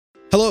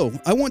Hello,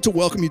 I want to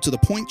welcome you to the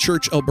Point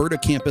Church Alberta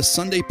Campus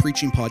Sunday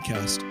Preaching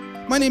Podcast.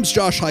 My name's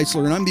Josh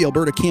Heisler, and I'm the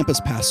Alberta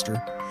Campus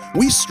Pastor.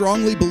 We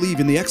strongly believe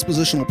in the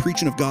expositional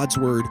preaching of God's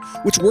Word,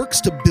 which works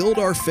to build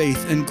our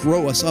faith and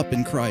grow us up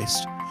in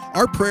Christ.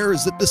 Our prayer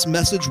is that this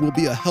message will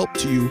be a help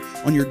to you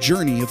on your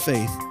journey of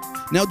faith.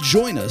 Now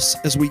join us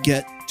as we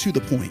get to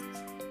the point.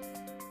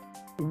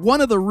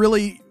 One of the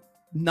really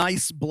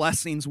nice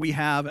blessings we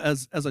have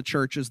as a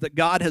church is that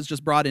God has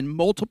just brought in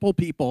multiple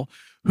people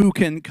who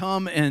can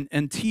come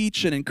and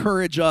teach and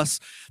encourage us.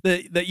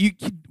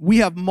 We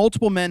have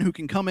multiple men who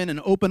can come in and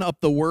open up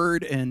the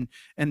Word and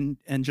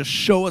just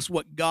show us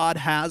what God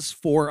has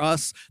for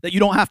us, that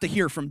you don't have to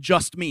hear from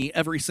just me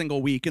every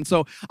single week. And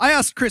so I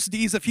asked Kris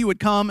Deese if he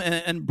would come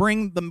and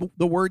bring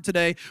the Word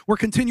today. We're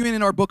continuing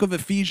in our book of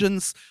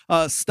Ephesians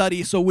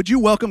study. So would you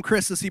welcome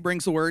Kris as he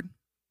brings the Word?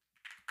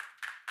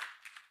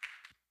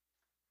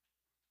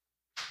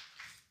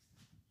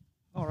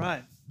 All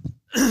right.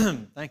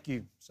 Thank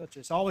you.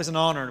 It's always an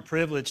honor and a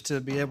privilege to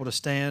be able to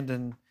stand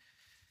and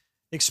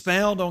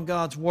expound on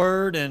God's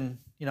Word. And,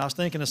 I was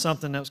thinking of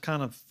something that was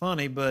kind of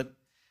funny, but,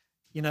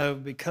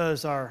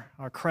 because our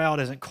crowd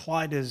isn't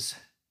quite as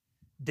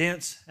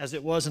dense as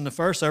it was in the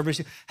first service.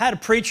 I had a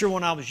preacher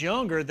when I was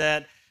younger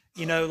that,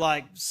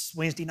 like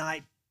Wednesday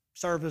night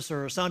service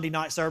or Sunday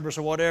night service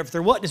or whatever, if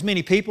there wasn't as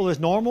many people as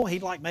normal,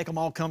 he'd make them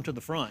all come to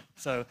the front.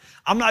 So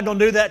I'm not going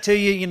to do that to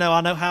you.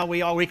 I know how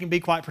we are. We can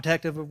be quite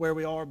protective of where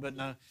we are, but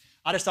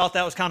I just thought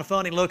that was kind of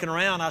funny looking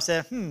around. I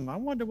said, I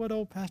wonder what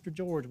old Pastor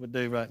George would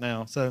do right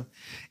now. So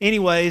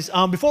anyways,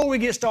 before we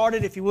get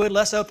started, if you would,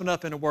 let's open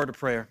up in a word of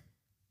prayer.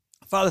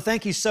 Father,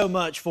 thank you so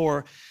much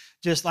for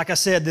just, like I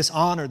said, this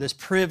honor, this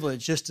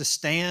privilege, just to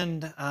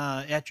stand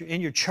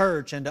in your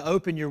church and to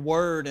open your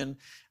Word. And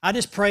I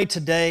just pray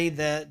today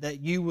that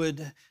you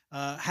would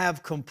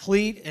have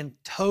complete and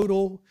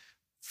total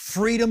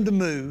freedom to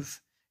move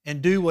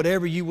and do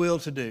whatever you will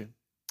to do.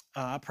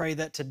 I pray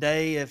that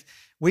today, if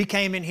we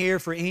came in here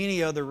for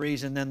any other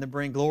reason than to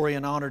bring glory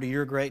and honor to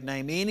your great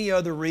name, any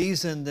other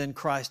reason than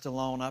Christ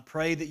alone, I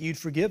pray that you'd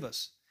forgive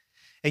us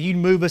and you'd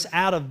move us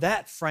out of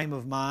that frame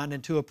of mind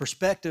into a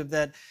perspective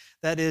that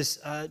is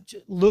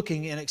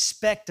looking and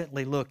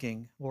expectantly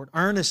looking, Lord,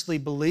 earnestly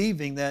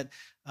believing that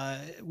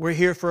we're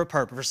here for a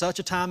purpose, for such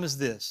a time as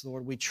this.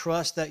 Lord, we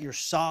trust that you're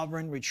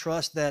sovereign. We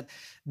trust that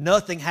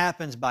nothing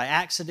happens by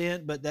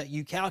accident, but that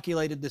you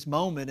calculated this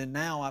moment, and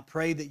now I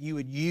pray that you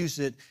would use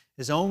it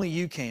as only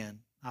you can.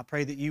 I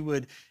pray that you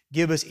would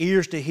give us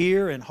ears to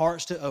hear and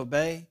hearts to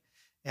obey,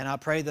 and I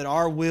pray that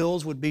our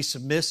wills would be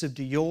submissive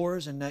to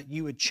yours and that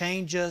you would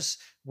change us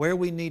where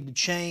we need to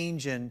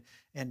change and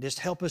just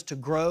help us to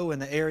grow in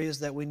the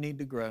areas that we need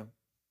to grow.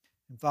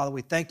 And Father,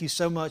 we thank you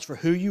so much for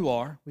who you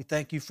are. We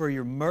thank you for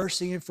your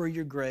mercy and for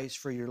your grace,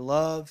 for your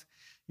love,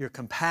 your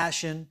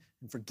compassion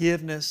and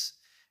forgiveness,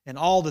 and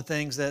all the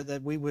things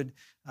that we would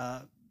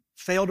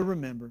fail to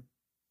remember.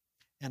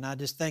 And I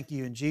just thank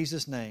you in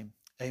Jesus' name.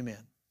 Amen.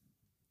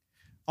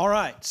 All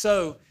right,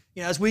 so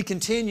as we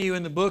continue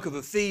in the book of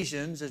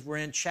Ephesians, as we're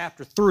in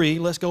chapter 3,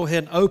 let's go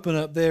ahead and open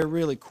up there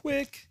really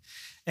quick.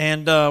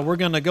 And we're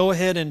going to go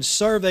ahead and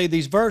survey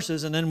these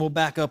verses, and then we'll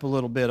back up a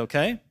little bit,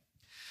 okay?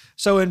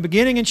 So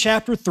beginning in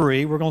chapter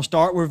 3, we're going to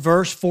start with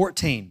verse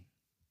 14.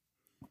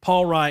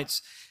 Paul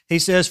writes, he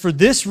says, "For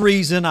this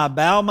reason I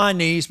bow my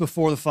knees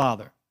before the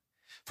Father,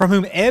 from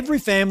whom every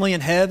family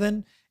in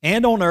heaven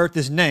and on earth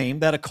is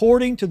named, that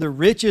according to the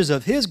riches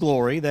of His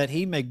glory, that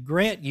He may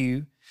grant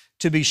you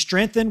to be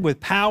strengthened with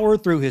power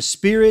through His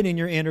Spirit in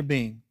your inner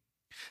being,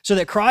 so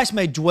that Christ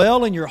may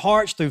dwell in your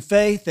hearts through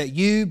faith, that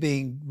you,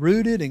 being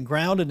rooted and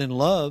grounded in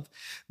love,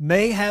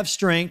 may have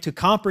strength to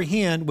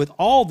comprehend with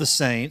all the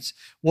saints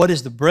what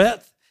is the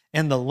breadth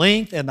and the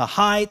length and the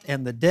height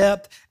and the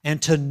depth,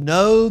 and to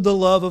know the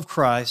love of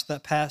Christ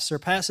that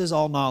surpasses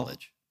all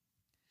knowledge,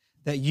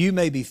 that you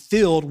may be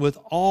filled with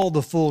all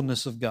the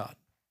fullness of God.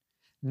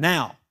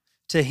 Now,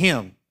 to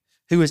Him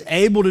who is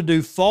able to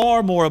do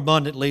far more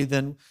abundantly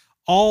than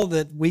all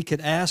that we could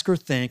ask or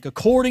think,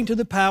 according to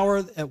the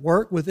power at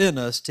work within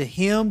us, to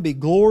Him be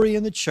glory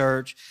in the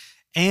church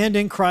and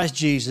in Christ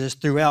Jesus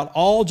throughout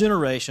all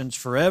generations,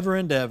 forever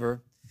and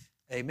ever.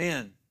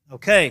 Amen."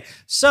 Okay,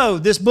 so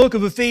this book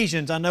of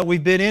Ephesians, I know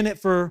we've been in it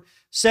for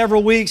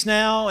several weeks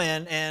now,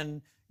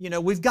 and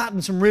we've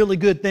gotten some really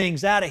good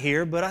things out of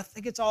here, but I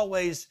think it's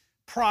always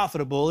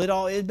profitable.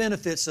 It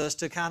benefits us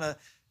to kind of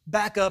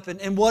back up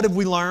and what have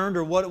we learned,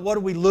 or what are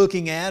we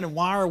looking at, and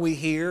why are we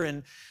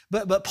here?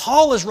 But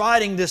Paul is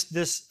writing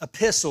this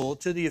epistle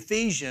to the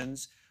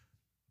Ephesians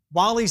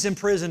while he's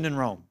imprisoned in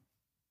Rome.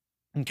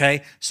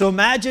 Okay, so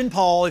imagine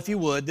Paul, if you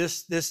would,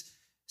 this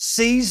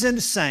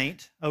seasoned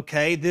saint,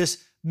 okay,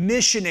 this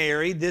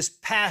missionary, this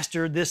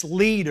pastor, this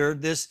leader,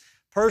 this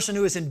person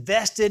who has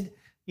invested,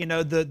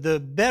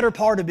 the better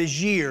part of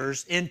his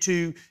years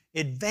into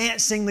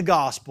advancing the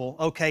gospel.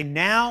 Okay,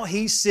 now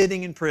he's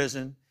sitting in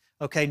prison.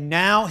 Okay,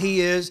 now he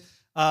is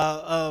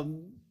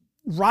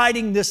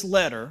writing this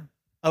letter,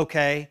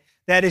 okay,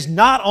 that is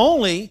not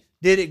only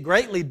did it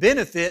greatly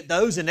benefit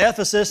those in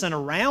Ephesus and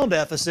around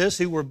Ephesus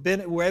who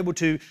were able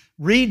to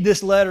read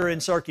this letter in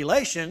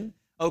circulation,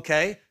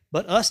 okay,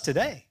 but us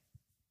today.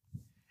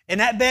 And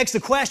that begs the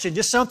question,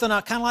 just something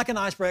kind of like an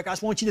icebreaker. I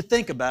just want you to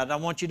think about it. I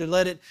want you to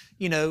let it,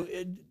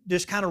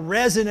 just kind of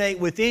resonate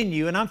within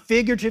you. And I'm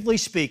figuratively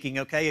speaking,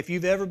 okay? If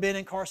you've ever been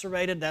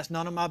incarcerated, that's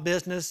none of my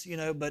business,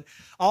 but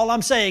all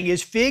I'm saying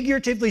is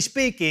figuratively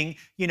speaking,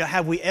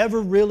 have we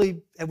ever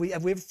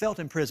felt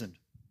imprisoned?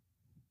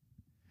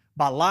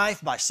 By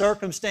life, by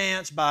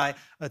circumstance, by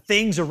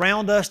things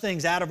around us,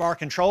 things out of our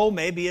control.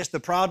 Maybe it's the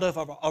product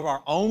of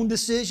our own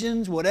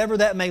decisions, whatever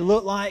that may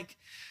look like.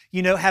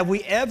 Have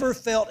we ever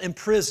felt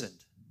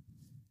imprisoned?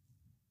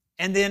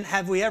 And then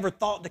have we ever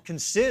thought to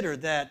consider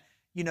that,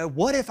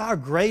 what if our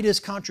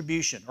greatest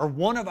contribution, or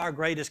one of our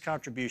greatest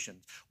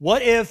contributions,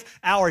 what if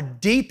our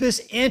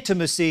deepest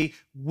intimacy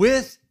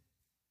with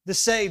the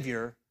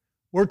Savior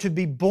were to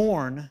be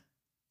born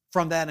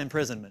from that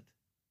imprisonment?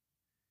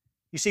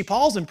 You see,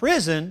 Paul's in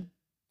prison,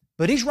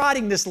 but he's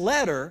writing this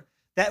letter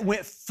that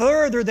went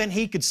further than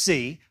he could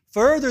see,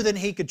 further than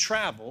he could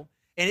travel,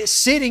 and it's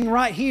sitting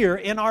right here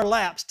in our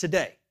laps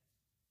today.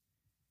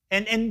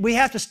 And we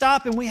have to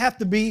stop and we have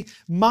to be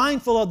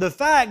mindful of the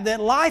fact that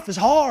life is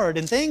hard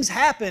and things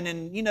happen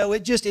and,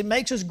 it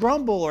makes us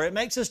grumble or it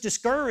makes us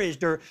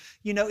discouraged or,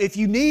 if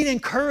you need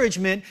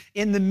encouragement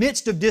in the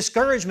midst of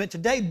discouragement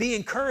today, be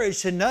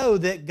encouraged to know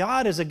that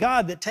God is a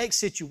God that takes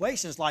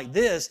situations like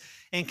this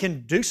and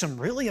can do some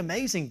really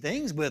amazing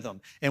things with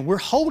them. And we're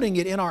holding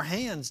it in our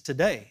hands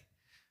today.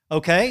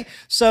 Okay?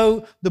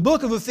 So the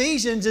book of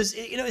Ephesians is,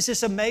 it's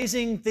this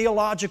amazing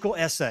theological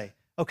essay.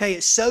 Okay,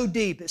 it's so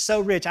deep, it's so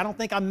rich. I don't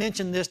think I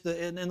mentioned this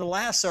in the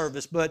last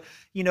service, but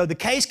the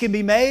case can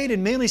be made,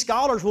 and many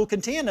scholars will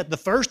contend that the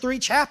first 3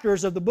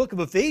 chapters of the book of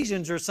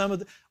Ephesians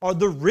are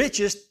the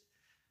richest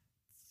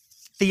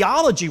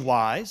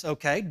theology-wise,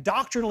 okay,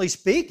 doctrinally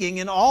speaking,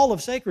 in all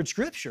of sacred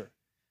Scripture.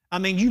 I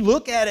mean, you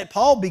look at it,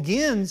 Paul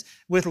begins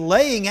with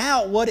laying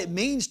out what it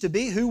means to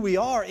be who we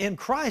are in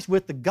Christ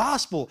with the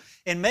gospel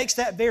and makes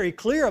that very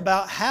clear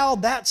about how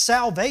that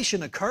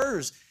salvation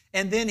occurs.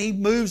 And then he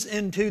moves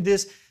into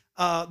this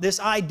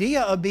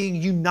idea of being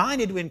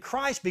united in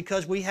Christ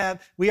because we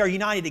are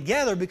united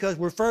together because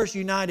we're first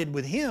united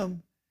with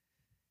Him.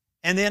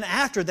 And then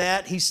after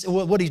that,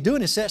 what he's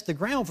doing is sets the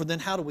ground for then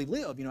how do we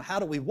live? How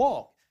do we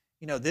walk?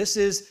 This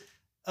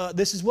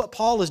is what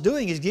Paul is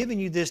doing. He's giving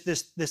you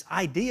this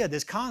idea,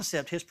 this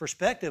concept, his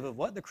perspective of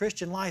what the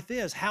Christian life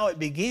is, how it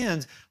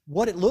begins,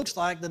 what it looks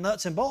like, the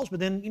nuts and bolts, but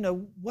then,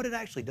 what it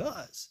actually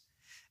does.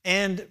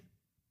 And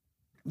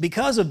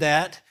because of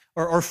that,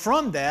 or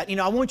from that,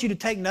 I want you to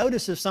take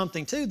notice of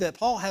something too, that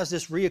Paul has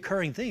this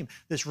reoccurring theme,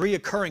 this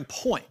reoccurring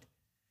point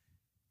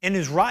in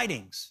his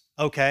writings,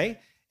 okay?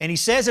 And he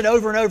says it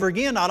over and over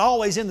again, not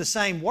always in the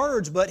same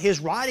words, but his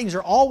writings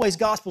are always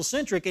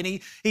gospel-centric. And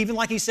even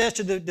like he says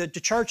to the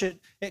church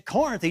at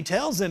Corinth, he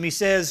tells them, he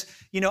says,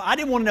 I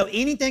didn't want to know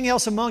anything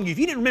else among you. If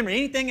you didn't remember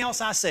anything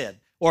else I said,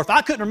 or if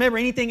I couldn't remember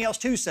anything else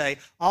to say,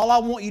 all I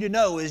want you to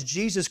know is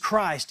Jesus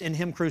Christ and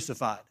Him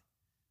crucified.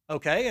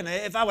 Okay, and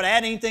if I would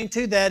add anything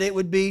to that, it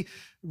would be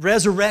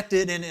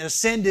resurrected and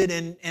ascended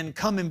and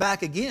coming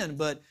back again.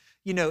 But,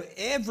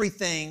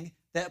 everything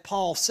that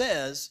Paul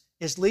says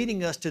is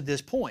leading us to this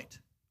point,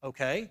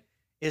 okay,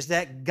 is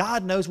that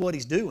God knows what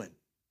He's doing.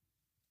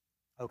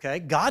 Okay,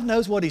 God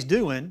knows what He's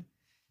doing,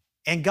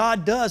 and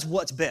God does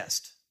what's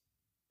best.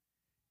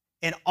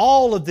 And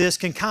all of this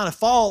can kind of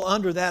fall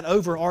under that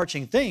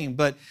overarching theme,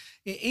 but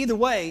either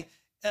way,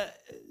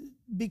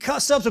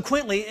 because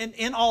subsequently,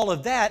 in all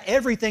of that,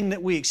 everything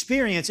that we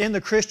experience in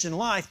the Christian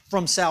life,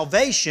 from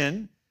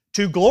salvation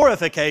to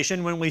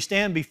glorification when we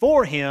stand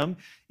before Him,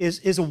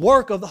 is a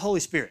work of the Holy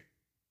Spirit.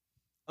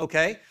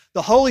 Okay?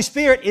 The Holy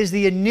Spirit is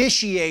the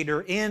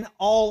initiator in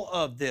all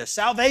of this.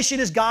 Salvation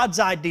is God's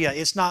idea.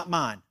 It's not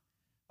mine.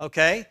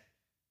 Okay?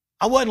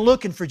 I wasn't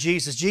looking for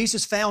Jesus.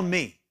 Jesus found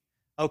me.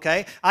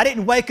 Okay? I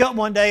didn't wake up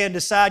one day and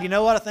decide,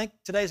 I think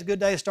today's a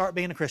good day to start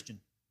being a Christian.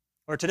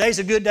 Or today's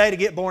a good day to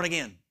get born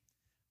again.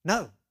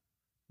 No,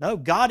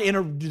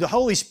 the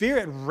Holy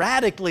Spirit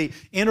radically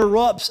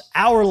interrupts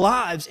our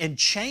lives and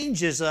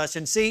changes us.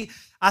 And see,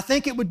 I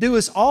think it would do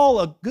us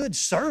all a good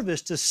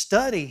service to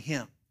study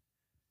Him,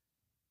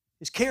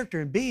 His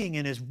character and being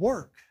and His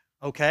work,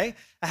 okay?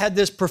 I had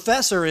this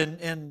professor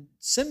in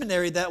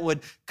seminary that would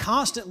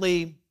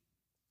constantly,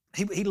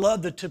 he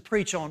loved to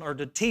preach on or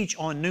to teach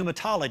on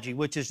pneumatology,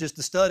 which is just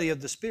the study of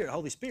the Spirit,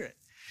 Holy Spirit.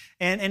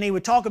 And he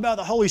would talk about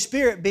the Holy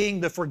Spirit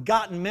being the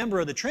forgotten member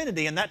of the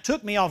Trinity, and that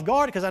took me off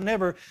guard because I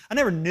never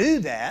knew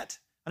that.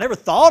 I never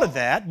thought of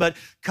that, but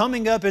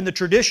coming up in the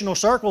traditional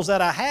circles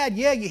that I had,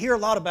 you hear a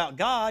lot about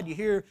God, you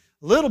hear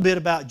a little bit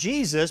about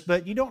Jesus,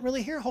 but you don't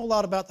really hear a whole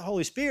lot about the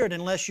Holy Spirit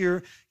unless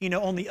you're,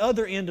 on the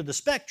other end of the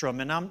spectrum.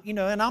 And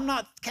I'm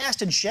not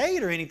casting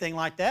shade or anything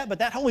like that, but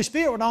that Holy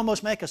Spirit would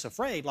almost make us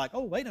afraid, like,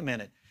 oh, wait a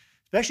minute.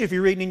 Especially if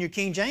you're reading in your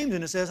King James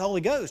and it says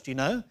Holy Ghost,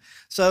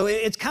 So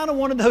it's kind of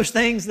one of those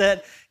things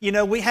that,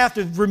 we have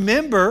to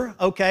remember,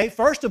 okay,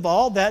 first of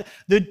all, that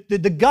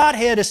the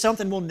Godhead is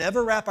something we'll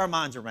never wrap our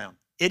minds around.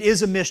 It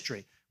is a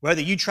mystery.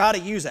 Whether you try to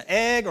use an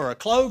egg or a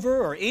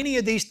clover or any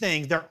of these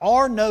things, there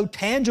are no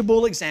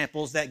tangible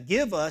examples that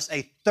give us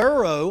a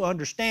thorough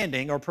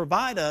understanding or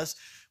provide us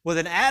with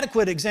an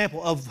adequate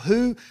example of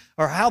who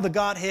or how the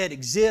Godhead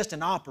exists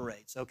and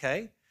operates,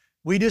 okay?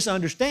 We just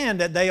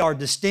understand that they are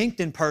distinct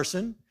in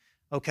person,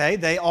 okay?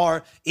 They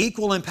are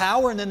equal in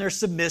power, and then they're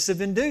submissive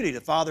in duty. The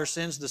Father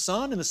sends the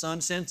Son, and the Son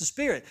sends the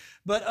Spirit.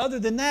 But other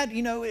than that,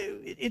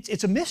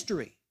 it's a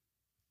mystery.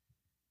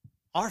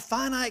 Our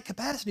finite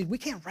capacity, we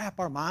can't wrap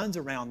our minds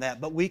around that,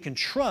 but we can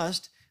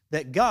trust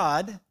that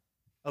God,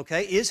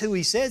 okay, is who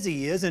He says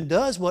He is and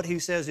does what He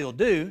says He'll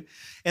do.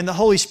 And the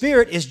Holy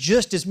Spirit is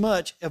just as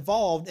much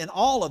involved in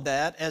all of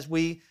that as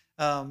we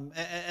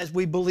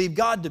believe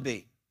God to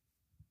be,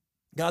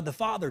 God the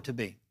Father to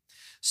be.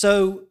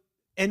 So,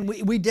 and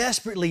we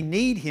desperately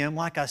need Him,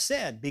 like I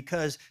said,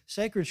 because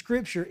sacred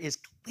Scripture is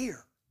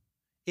clear.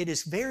 It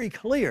is very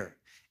clear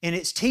in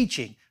its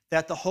teaching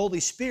that the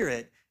Holy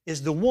Spirit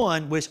is the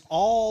one which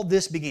all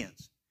this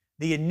begins,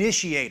 the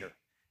initiator.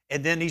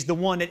 And then He's the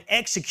one that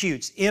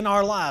executes in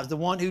our lives, the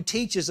one who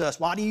teaches us.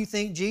 Why do you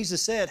think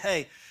Jesus said,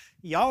 hey,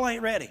 y'all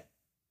ain't ready,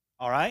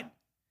 all right?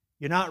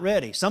 You're not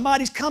ready.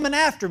 Somebody's coming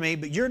after me,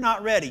 but you're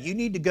not ready. You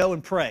need to go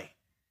and pray.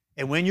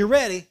 And when you're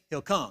ready,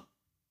 He'll come.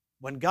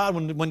 When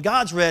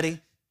God's ready,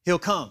 He'll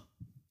come,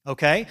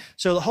 okay?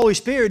 So the Holy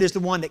Spirit is the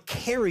one that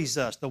carries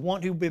us, the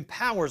one who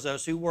empowers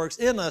us, who works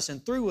in us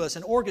and through us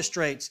and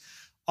orchestrates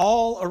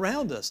all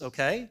around us,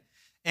 okay?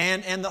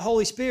 And the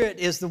Holy Spirit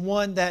is the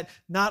one that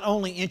not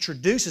only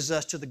introduces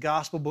us to the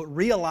gospel, but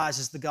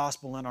realizes the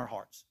gospel in our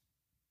hearts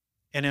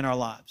and in our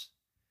lives,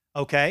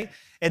 okay?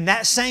 And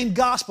that same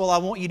gospel, I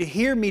want you to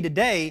hear me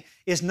today,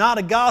 is not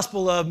a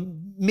gospel of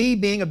me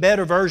being a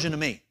better version of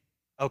me,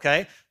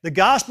 okay? The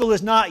gospel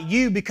is not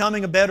you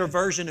becoming a better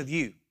version of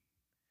you,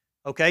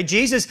 okay?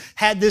 Jesus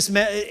had this,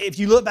 if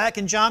you look back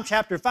in John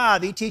chapter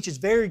 5, He teaches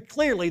very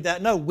clearly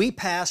that, no, we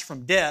pass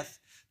from death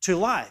to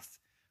life.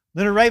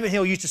 Leonard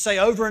Ravenhill used to say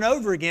over and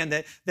over again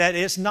that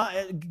it's not,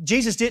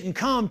 Jesus didn't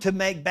come to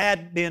make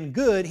bad men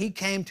good. He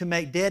came to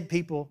make dead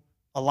people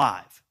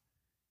alive.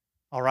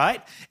 All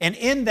right? And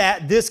in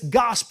that, this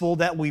gospel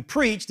that we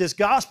preach, this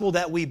gospel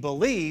that we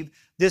believe,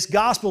 this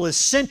gospel is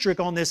centric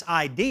on this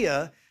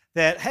idea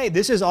that, hey,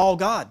 this is all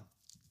God.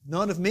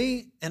 None of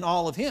me and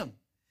all of Him.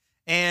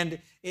 And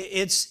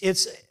it's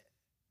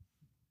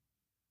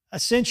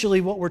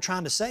essentially what we're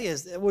trying to say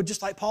is, that we're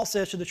just like Paul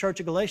says to the church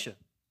of Galatia.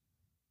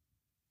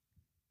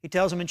 He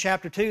tells them in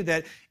chapter 2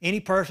 that any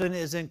person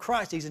is in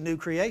Christ, he's a new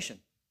creation.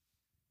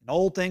 And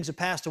old things have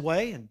passed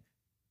away, and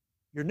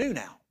you're new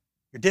now.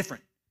 You're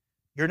different.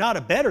 You're not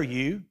a better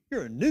you,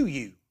 you're a new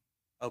you,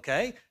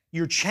 okay?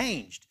 You're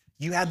changed.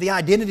 You have the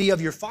identity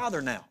of your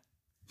Father now,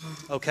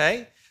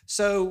 okay?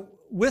 So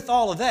with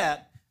all of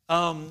that,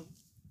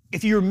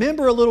 if you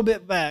remember a little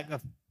bit back,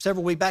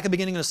 several weeks back at the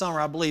beginning of the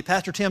summer, I believe,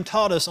 Pastor Tim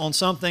taught us on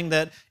something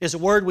that is a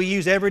word we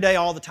use every day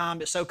all the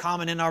time. It's so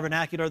common in our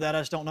vernacular that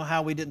I just don't know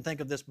how we didn't think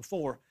of this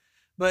before.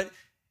 But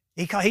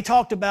he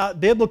talked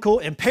about biblical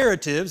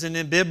imperatives and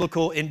then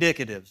biblical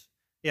indicatives.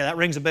 Yeah, that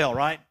rings a bell,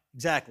 right?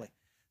 Exactly.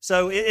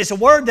 So it's a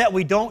word that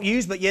we don't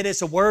use, but yet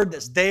it's a word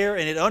that's there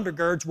and it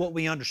undergirds what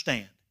we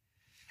understand.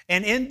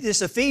 And in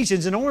this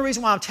Ephesians, and the only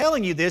reason why I'm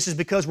telling you this is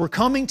because we're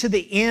coming to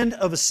the end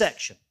of a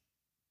section.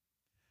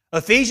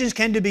 Ephesians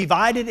can be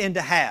divided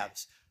into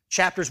halves.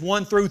 Chapters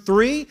 1 through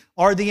 3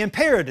 are the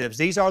imperatives.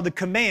 These are the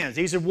commands.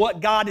 These are what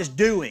God is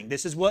doing.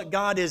 This is what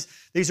God is,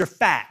 these are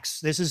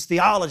facts. This is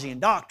theology and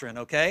doctrine,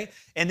 okay?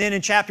 And then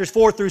in chapters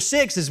 4 through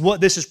 6 is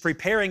what this is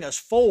preparing us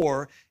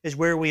for, is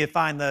where we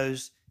find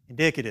those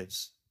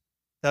indicatives,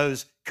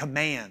 those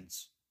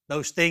commands,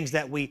 those things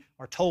that we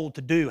are told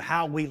to do,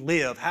 how we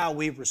live, how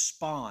we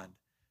respond,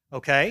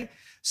 okay?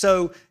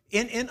 So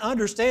in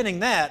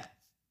understanding that,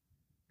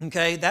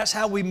 okay, that's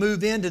how we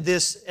move into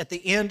this at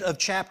the end of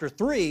chapter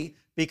 3,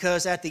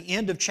 because at the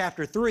end of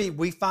chapter 3,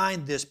 we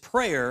find this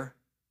prayer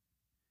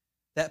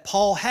that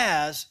Paul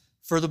has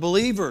for the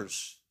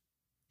believers.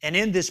 And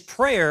in this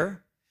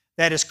prayer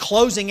that is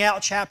closing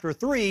out chapter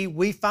 3,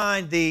 we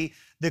find the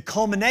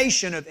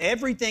culmination of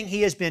everything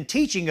he has been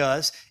teaching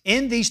us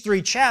in these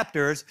 3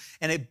 chapters,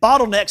 and it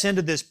bottlenecks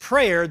into this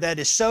prayer that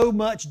is so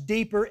much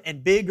deeper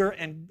and bigger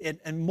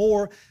and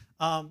more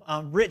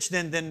rich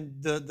than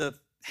the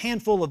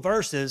handful of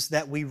verses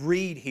that we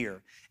read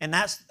here. And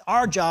that's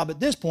our job at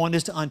this point,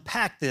 is to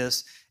unpack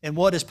this and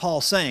what is Paul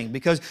saying.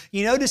 Because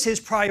you notice his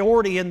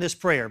priority in this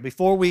prayer,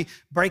 before we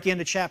break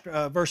into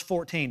verse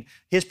 14,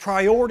 his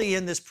priority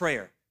in this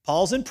prayer.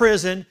 Paul's in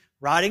prison,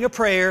 writing a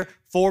prayer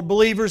for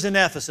believers in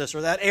Ephesus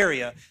or that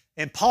area,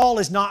 and Paul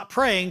is not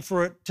praying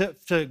for it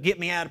to get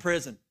me out of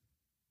prison.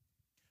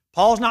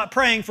 Paul's not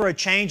praying for a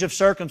change of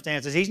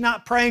circumstances. He's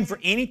not praying for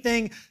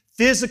anything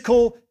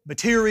physical,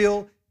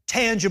 material,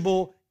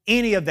 tangible,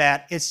 any of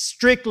that. It's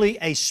strictly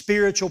a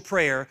spiritual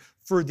prayer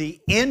for the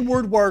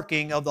inward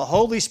working of the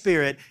Holy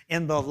Spirit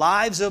in the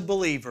lives of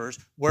believers,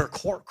 where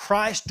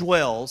Christ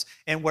dwells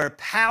and where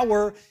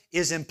power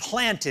is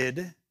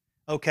implanted,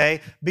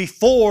 okay,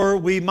 before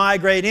we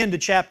migrate into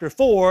chapter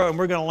 4 and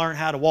we're going to learn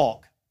how to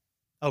walk,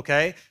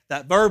 Okay?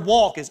 That verb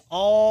walk is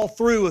all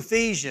through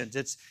Ephesians.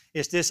 It's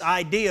this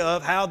idea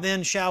of how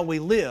then shall we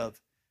live.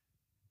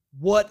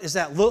 What does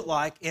that look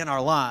like in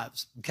our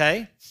lives?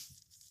 Okay?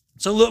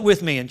 So look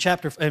with me in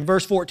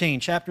verse 14,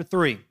 chapter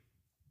 3.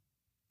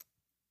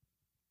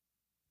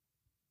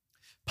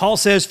 Paul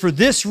says, "For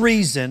this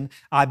reason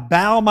I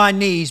bow my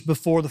knees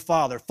before the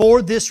Father."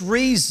 For this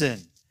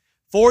reason.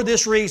 For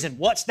this reason.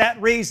 What's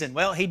that reason?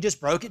 Well, he just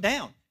broke it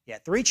down. He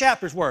had 3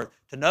 chapters worth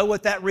to know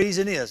what that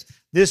reason is.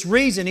 This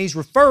reason he's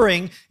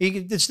referring, you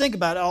can just think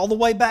about it all the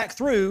way back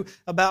through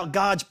about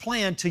God's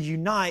plan to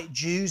unite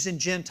Jews and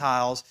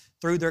Gentiles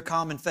through their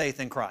common faith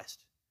in Christ.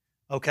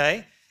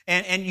 Okay?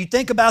 And you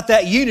think about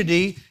that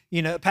unity,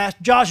 Pastor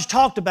Josh has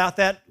talked about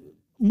that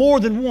more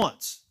than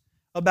once,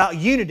 about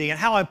unity and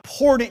how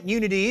important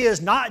unity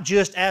is, not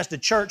just as the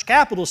church,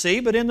 capital C,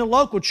 but in the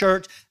local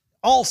church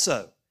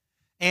also.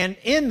 And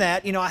in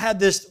that, I had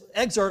this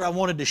excerpt I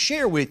wanted to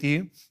share with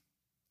you.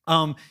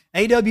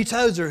 A.W.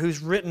 Tozer, who's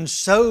written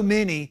so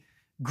many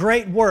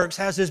great works,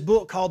 has this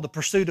book called The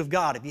Pursuit of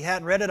God. If you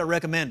hadn't read it, I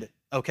recommend it,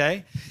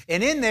 okay?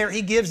 And in there,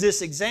 he gives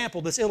this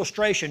example, this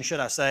illustration, should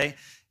I say,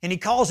 and he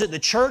calls it the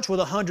church with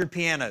 100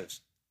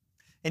 pianos.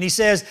 And he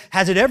says,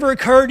 has it ever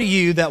occurred to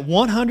you that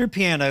 100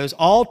 pianos,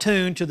 all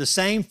tuned to the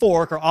same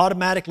fork, are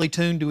automatically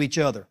tuned to each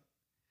other?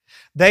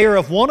 They are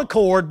of one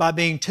accord by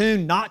being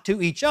tuned not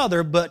to each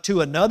other, but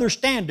to another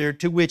standard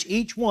to which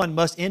each one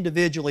must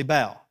individually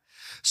bow.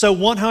 So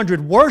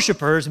 100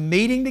 worshipers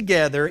meeting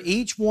together,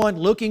 each one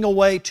looking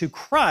away to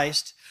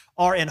Christ,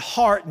 are in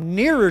heart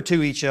nearer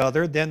to each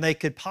other than they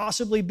could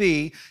possibly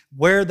be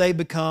were they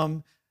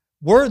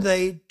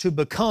to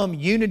become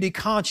unity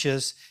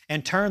conscious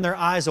and turn their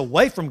eyes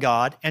away from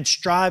God and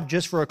strive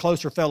just for a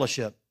closer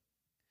fellowship.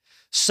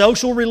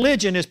 Social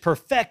religion is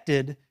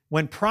perfected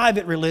when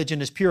private religion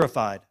is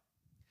purified.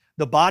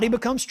 The body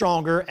becomes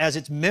stronger as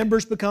its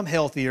members become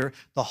healthier.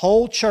 The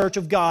whole church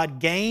of God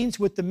gains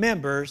with the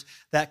members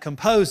that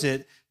compose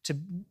it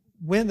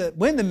when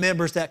the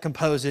members that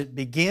compose it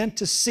begin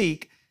to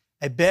seek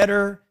a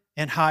better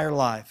and higher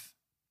life.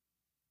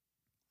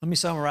 Let me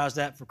summarize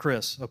that for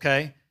Kris,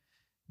 okay?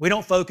 We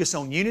don't focus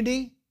on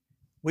unity,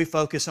 we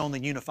focus on the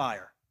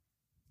unifier.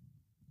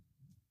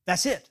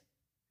 That's it.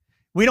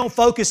 We don't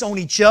focus on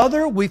each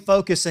other, we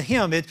focus on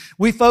Him.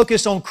 We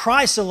focus on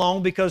Christ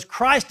alone because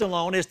Christ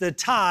alone is the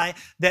tie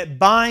that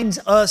binds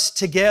us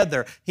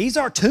together. He's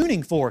our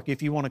tuning fork,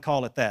 if you want to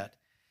call it that.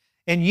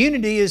 And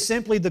unity is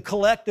simply the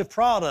collective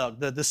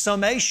product, the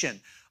summation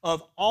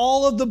of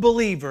all of the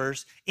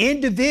believers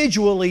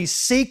individually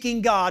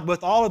seeking God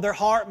with all of their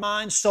heart,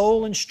 mind,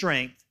 soul, and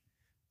strength,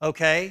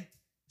 okay,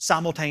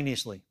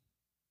 simultaneously.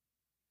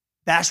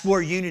 That's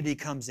where unity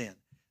comes in.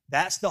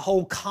 That's the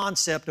whole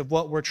concept of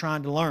what we're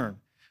trying to learn,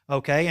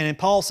 okay? And then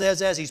Paul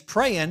says as he's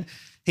praying,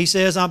 he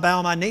says, I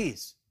bow my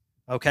knees,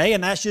 okay?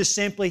 And that's just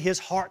simply his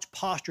heart's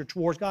posture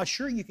towards God.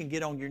 Sure, you can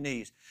get on your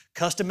knees.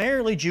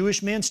 Customarily,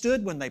 Jewish men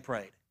stood when they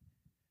prayed,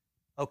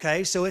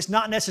 okay? So it's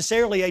not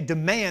necessarily a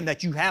demand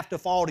that you have to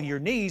fall to your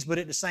knees, but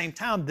at the same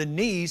time, the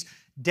knees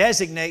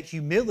designate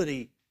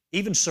humility,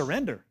 even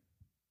surrender.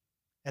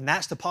 And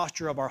that's the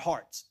posture of our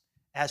hearts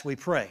as we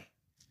pray.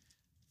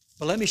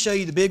 But let me show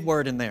you the big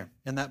word in there,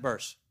 in that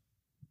verse.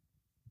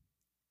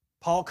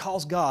 Paul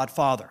calls God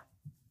Father.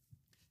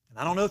 And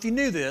I don't know if you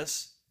knew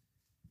this,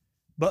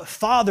 but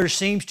Father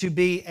seems to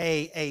be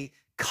a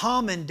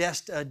common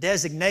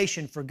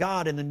designation for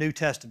God in the New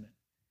Testament.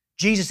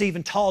 Jesus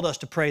even taught us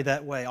to pray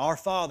that way, Our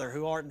Father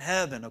who art in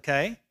heaven,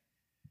 okay?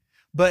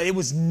 But it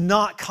was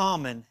not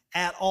common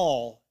at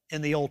all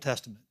in the Old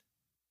Testament.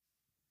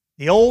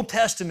 The Old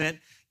Testament,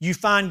 you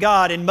find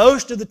God, and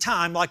most of the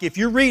time, like if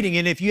you're reading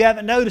and if you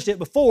haven't noticed it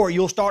before,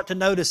 you'll start to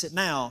notice it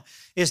now,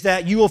 is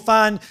that you will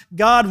find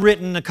God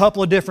written a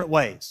couple of different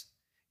ways.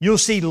 You'll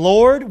see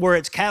Lord, where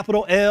it's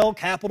capital L,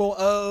 capital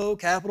O,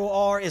 capital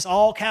R. It's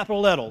all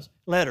capital letters.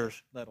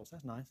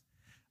 That's nice.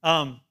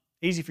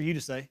 Easy for you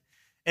to say.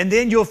 And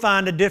then you'll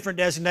find a different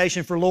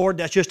designation for Lord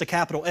that's just a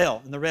capital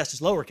L, and the rest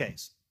is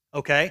lowercase.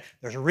 Okay?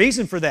 There's a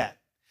reason for that.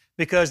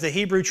 Because the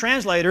Hebrew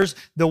translators,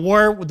 the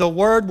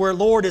word where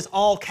Lord is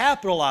all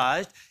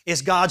capitalized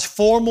is God's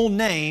formal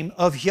name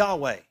of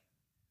Yahweh.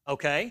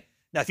 Okay?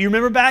 Now, if you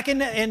remember back in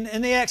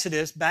the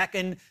Exodus,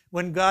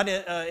 when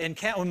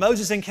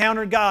Moses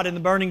encountered God in the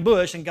burning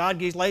bush, and God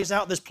lays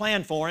out this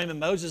plan for him, and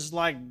Moses is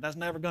like, that's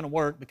never going to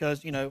work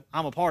because,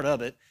 I'm a part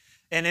of it.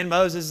 And then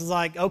Moses is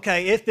like,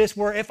 okay,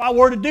 if I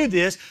were to do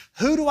this,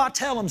 who do I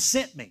tell him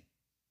sent me?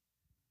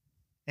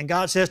 And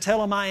God says,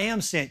 tell him I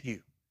am sent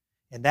you.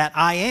 And that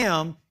I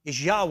am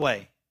is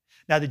Yahweh.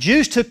 Now, the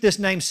Jews took this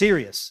name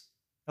serious,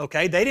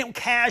 okay? They didn't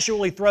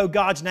casually throw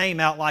God's name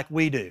out like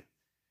we do.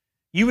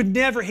 You would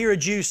never hear a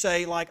Jew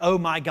say like, oh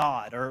my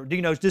God, or,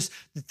 just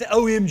the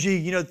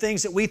OMG,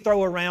 things that we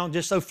throw around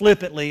just so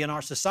flippantly in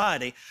our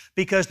society.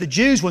 Because the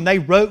Jews, when they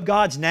wrote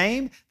God's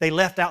name, they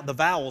left out the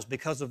vowels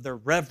because of their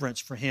reverence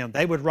for Him.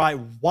 They would write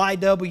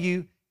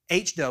YW,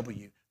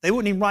 HW. They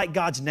wouldn't even write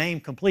God's name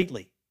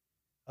completely,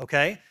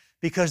 okay?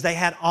 Because they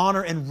had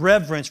honor and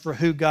reverence for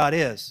who God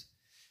is.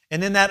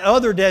 And then that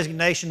other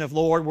designation of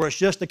Lord, where it's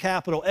just a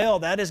capital L,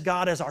 that is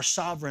God as our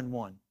sovereign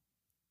one.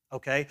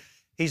 Okay?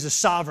 He's the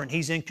sovereign.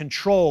 He's in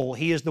control.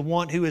 He is the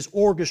one who is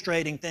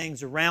orchestrating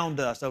things around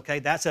us. Okay?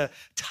 That's a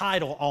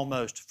title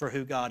almost for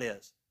who God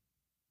is.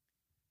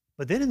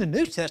 But then in the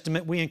New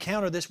Testament, we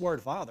encounter this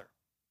word Father.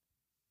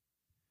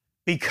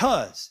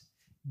 Because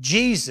of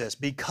Jesus,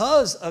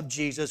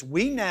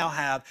 we now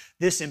have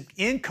this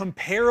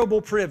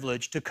incomparable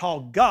privilege to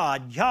call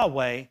God,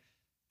 Yahweh,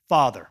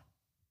 Father.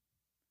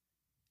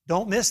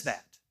 Don't miss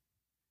that.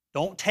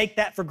 Don't take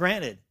that for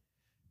granted.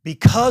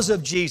 Because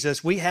of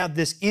Jesus, we have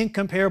this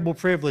incomparable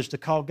privilege to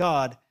call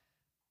God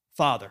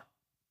Father.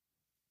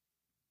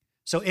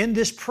 So in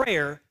this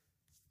prayer,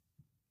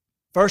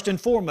 first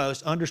and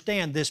foremost,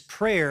 understand this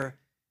prayer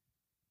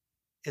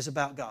is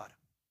about God,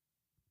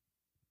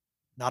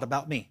 not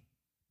about me.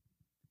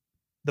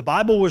 The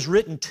Bible was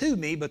written to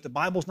me, but the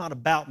Bible's not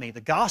about me.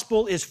 The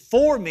gospel is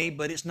for me,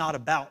 but it's not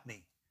about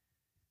me.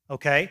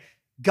 Okay?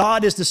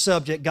 God is the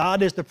subject.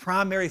 God is the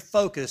primary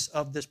focus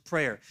of this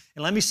prayer.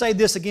 And let me say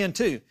this again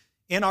too.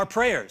 In our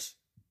prayers,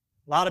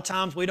 a lot of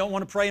times we don't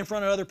want to pray in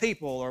front of other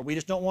people, or we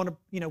just don't want to,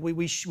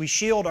 we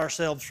shield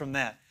ourselves from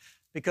that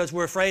because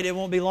we're afraid it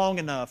won't be long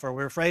enough, or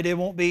we're afraid it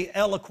won't be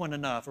eloquent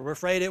enough, or we're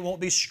afraid it won't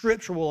be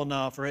scriptural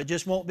enough, or it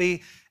just won't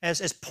be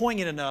as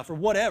poignant enough, or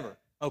whatever.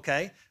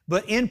 Okay?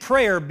 But in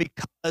prayer,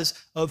 because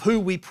of who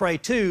we pray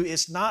to,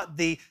 it's not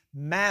the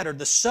matter,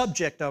 the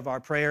subject of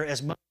our prayer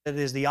as much as it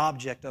is the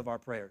object of our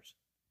prayers.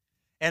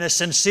 And a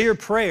sincere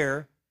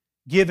prayer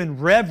given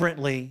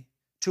reverently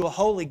to a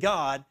holy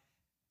God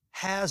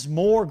has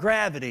more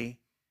gravity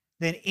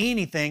than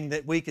anything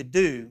that we could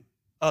do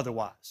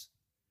otherwise.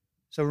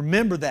 So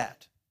remember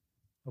that.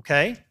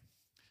 Okay?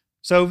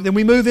 So then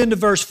we move into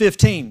verse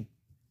 15. And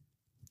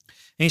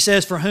he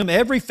says, for whom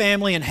every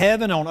family in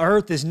heaven, on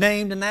earth is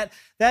named. And that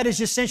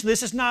is essentially,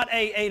 this is not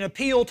an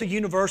appeal to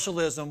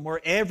universalism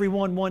where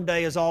everyone one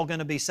day is all going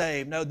to be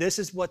saved. No, this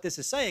is what this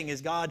is saying is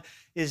God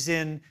is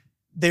in,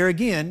 there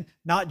again,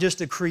 not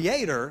just a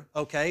creator,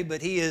 okay,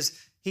 but He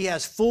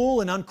has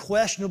full and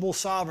unquestionable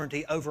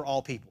sovereignty over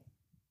all people,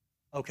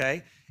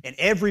 okay? And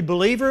every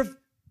believer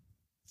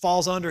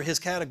falls under His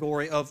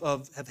category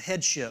of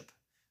headship,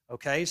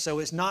 okay? So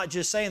it's not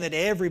just saying that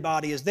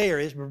everybody is there.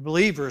 It's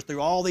believers through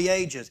all the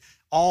ages,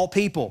 all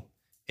people,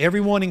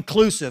 everyone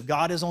inclusive.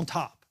 God is on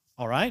top,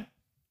 all right?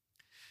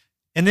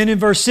 And then in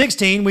verse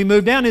 16, we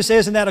move down, it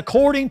says, and that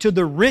according to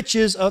the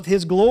riches of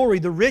His glory,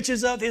 the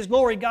riches of His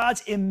glory,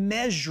 God's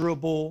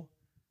immeasurable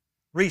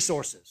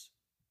resources,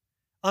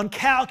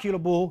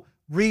 uncalculable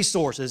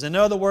resources. In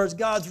other words,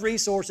 God's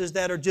resources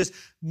that are just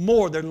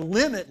more, they're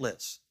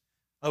limitless,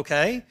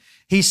 okay?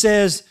 He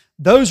says,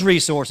 those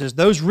resources,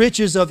 those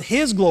riches of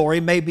His glory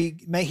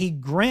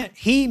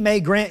He may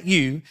grant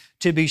you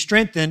to be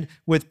strengthened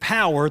with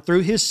power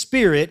through His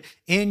Spirit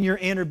in your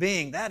inner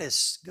being. That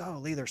is,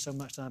 golly, there's so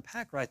much to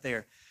unpack right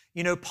there.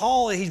 You know,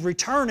 Paul, he's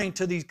returning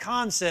to these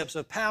concepts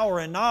of power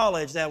and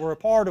knowledge that were a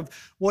part of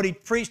what he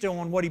preached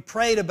on, what he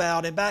prayed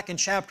about, and back in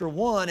chapter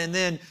 1. And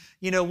then,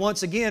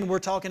 once again, we're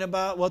talking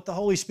about what the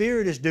Holy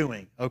Spirit is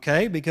doing,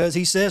 okay? Because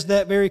he says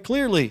that very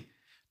clearly,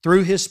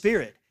 through His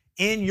Spirit.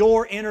 In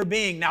your inner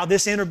being. Now,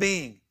 this inner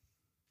being,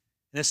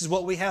 this is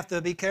what we have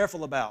to be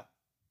careful about.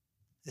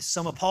 This is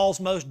some of Paul's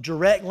most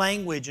direct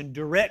language and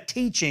direct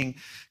teaching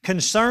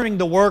concerning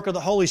the work of the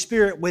Holy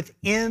Spirit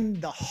within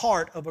the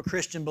heart of a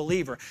Christian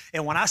believer.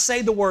 And when I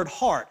say the word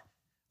heart,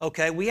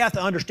 okay, we have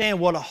to understand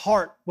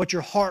what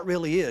your heart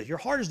really is. Your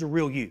heart is the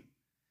real you.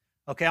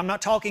 Okay, I'm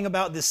not talking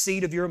about the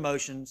seat of your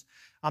emotions.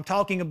 I'm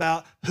talking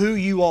about who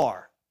you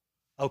are.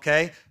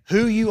 Okay,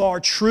 who you are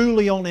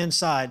truly on the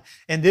inside.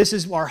 And this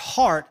is our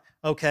heart,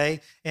 okay,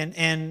 and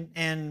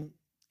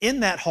in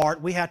that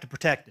heart, we have to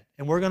protect it.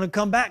 And we're going to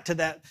come back to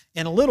that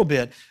in a little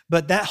bit.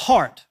 But that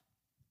heart,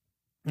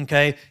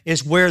 okay,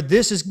 is where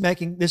this is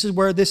happening. This is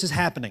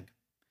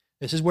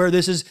where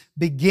this is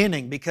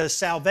beginning, because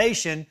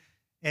salvation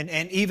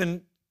and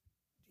even,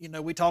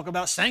 we talk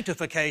about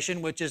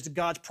sanctification, which is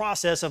God's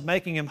process of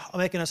making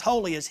us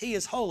holy as He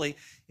is holy.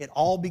 It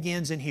all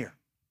begins in here,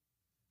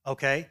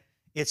 okay?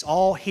 It's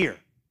all here.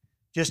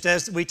 Just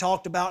as we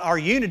talked about, our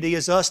unity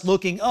is us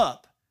looking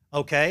up,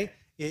 okay?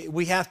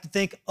 We have to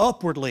think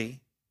upwardly,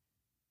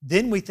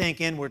 then we think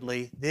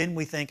inwardly, then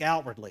we think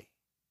outwardly.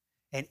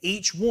 And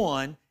each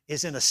one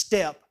is in a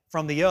step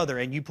from the other,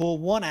 and you pull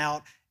one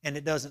out and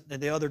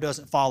the other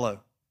doesn't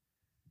follow.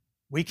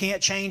 We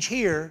can't change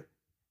here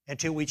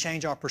until we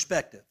change our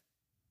perspective,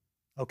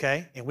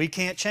 okay? And we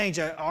can't change,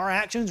 our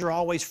actions are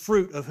always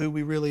fruit of who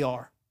we really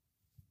are,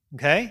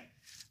 okay?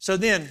 So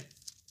then,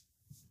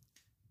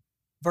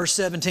 verse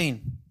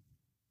 17,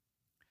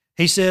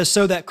 he says,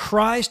 so that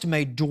Christ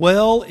may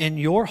dwell in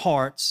your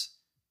hearts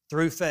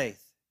through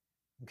faith.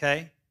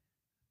 Okay?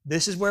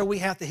 This is where we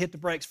have to hit the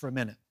brakes for a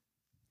minute.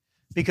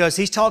 Because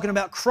he's talking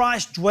about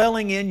Christ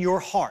dwelling in your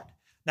heart.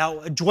 Now,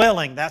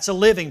 dwelling, that's a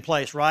living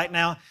place, right?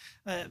 Now,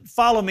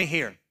 follow me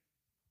here.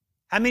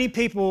 How many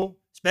people,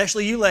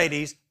 especially you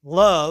ladies,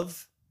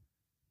 love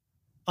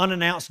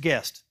unannounced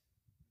guests?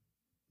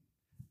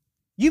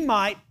 You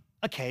might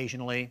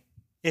occasionally.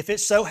 If it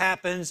so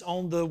happens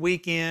on the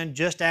weekend,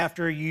 just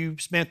after you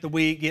spent the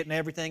week getting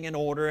everything in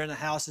order and the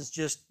house is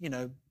just,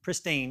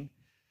 pristine.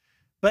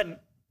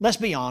 But let's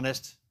be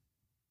honest,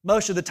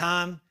 most of the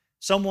time,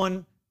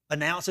 someone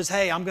announces,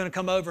 hey, I'm going to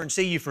come over and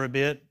see you for a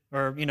bit,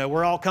 or,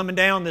 we're all coming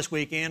down this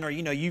weekend, or,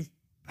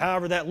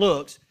 however that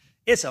looks.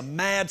 It's a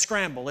mad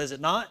scramble, is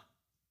it not?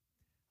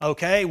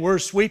 Okay, we're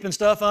sweeping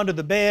stuff under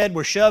the bed,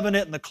 we're shoving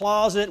it in the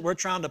closet, we're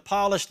trying to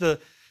polish the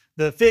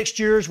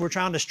fixtures, we're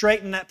trying to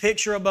straighten that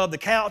picture above the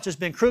couch that's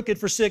been crooked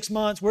for 6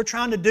 months. We're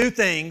trying to do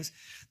things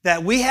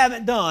that we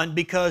haven't done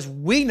because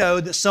we know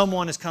that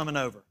someone is coming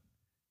over.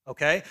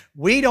 Okay?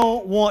 We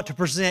don't want to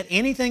present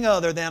anything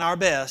other than our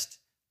best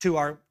to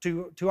our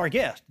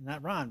guest. And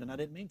that rhymed, and I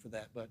didn't mean for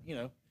that, but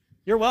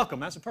you're welcome.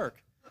 That's a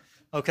perk.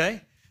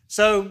 Okay?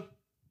 So,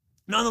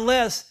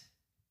 nonetheless,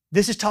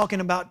 this is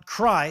talking about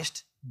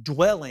Christ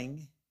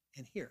dwelling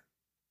in here.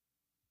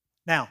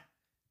 Now,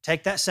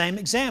 take that same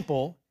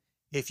example.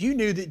 If you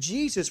knew that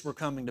Jesus were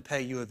coming to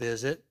pay you a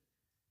visit,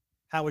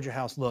 how would your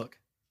house look?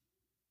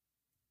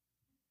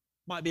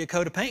 Might be a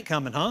coat of paint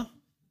coming, huh?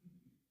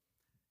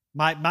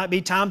 Might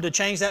be time to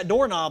change that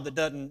doorknob that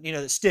doesn't,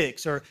 that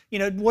sticks, or,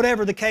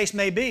 whatever the case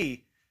may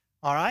be.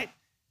 All right?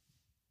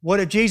 What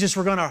if Jesus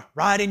were going to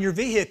ride in your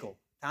vehicle?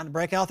 Time to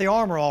break out the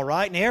armor, all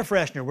right, and the air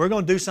freshener. We're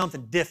going to do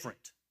something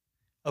different.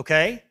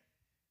 Okay?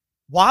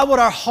 Why would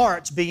our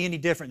hearts be any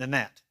different than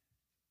that?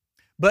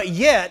 But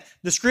yet,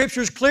 the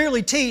Scriptures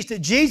clearly teach that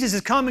Jesus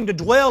is coming to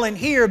dwell in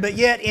here, but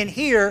yet in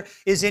here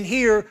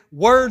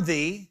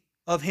worthy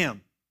of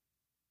Him.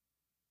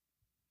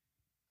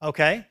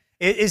 Okay?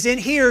 Is in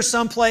here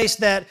someplace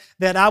that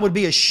I would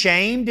be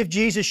ashamed if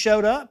Jesus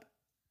showed up?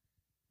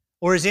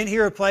 Or is in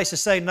here a place to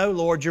say, no,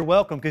 Lord, you're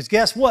welcome? Because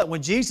guess what?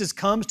 When Jesus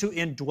comes to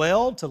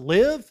indwell, to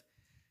live,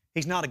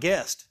 He's not a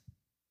guest.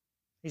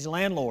 He's a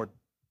landlord.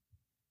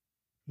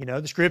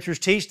 The Scriptures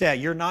teach that.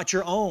 You're not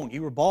your own.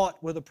 You were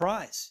bought with a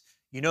price.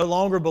 You no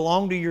longer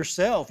belong to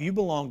yourself. You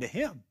belong to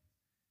Him.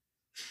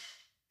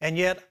 And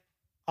yet,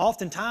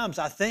 oftentimes,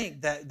 I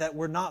think that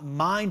we're not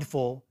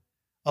mindful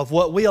of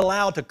what we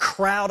allow to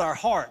crowd our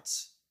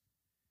hearts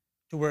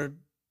to where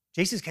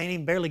Jesus can't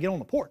even barely get on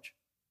the porch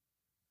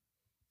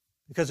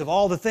because of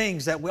all the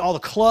things all the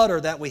clutter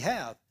that we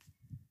have.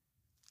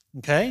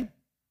 Okay?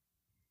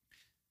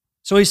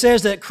 So he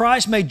says that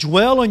Christ may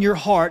dwell in your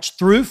hearts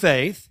through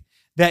faith,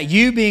 that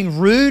you being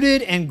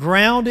rooted and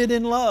grounded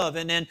in love.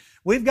 And then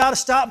we've got to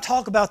stop and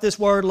talk about this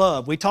word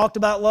love. We talked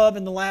about love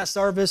in the last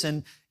service,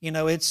 and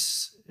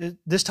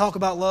this talk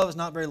about love is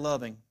not very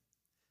loving.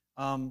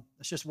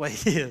 That's just the way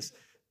it is.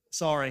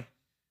 Sorry.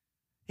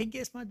 He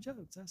gets my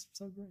jokes. That's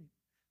so great.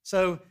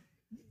 So,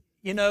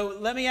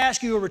 let me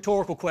ask you a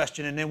rhetorical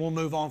question, and then we'll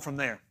move on from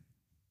there.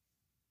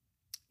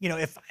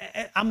 If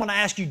I'm going to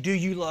ask you, do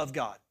you love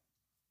God?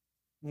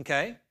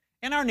 Okay?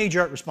 And our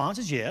knee-jerk response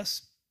is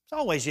yes. It's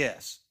always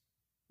yes.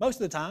 Most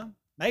of the time,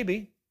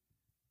 maybe.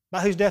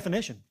 By whose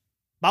definition?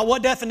 By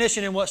what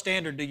definition and what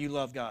standard do you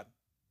love God?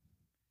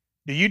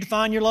 Do you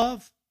define your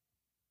love?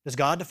 Does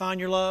God define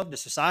your love?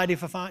 Does society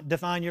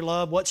define your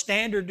love? What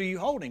standard are you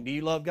holding? Do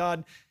you love God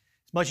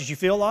as much as you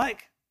feel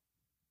like?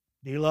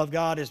 Do you love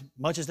God as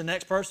much as the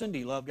next person? Do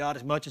you love God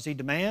as much as He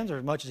demands or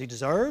as much as He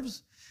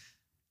deserves?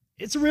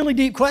 It's a really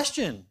deep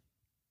question.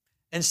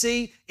 And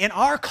see, in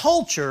our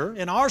culture,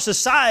 in our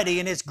society,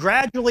 and it's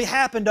gradually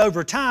happened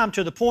over time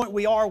to the point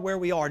we are where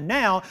we are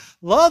now,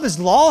 love has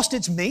lost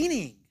its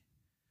meaning.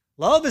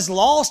 Love has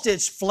lost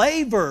its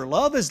flavor.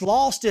 Love has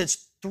lost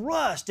its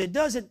thrust.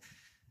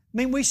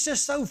 We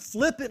just so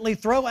flippantly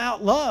throw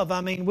out love.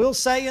 We'll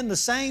say in the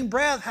same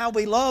breath how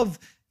we love,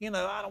 I don't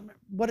remember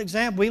what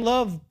example, we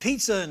love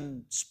pizza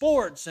and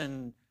sports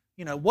and,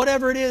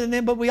 whatever it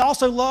is, but we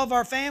also love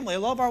our family. I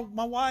love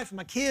my wife and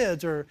my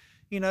kids, or,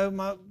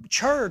 my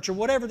church, or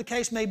whatever the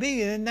case may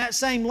be. And that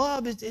same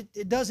love,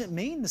 it doesn't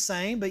mean the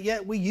same, but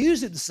yet we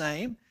use it the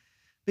same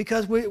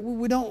because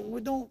we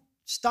don't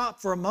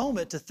stop for a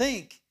moment to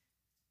think,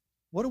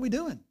 what are we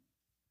doing?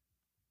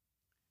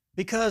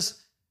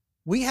 Because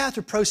we have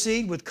to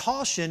proceed with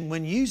caution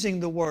when using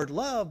the word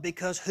love,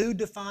 because who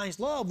defines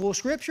love? Well,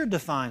 Scripture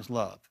defines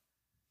love.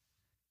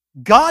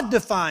 God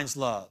defines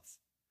love.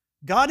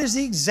 God is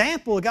the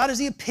example. God is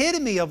the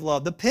epitome of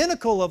love, the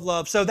pinnacle of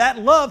love. So that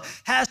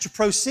love has to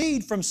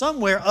proceed from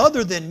somewhere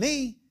other than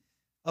me.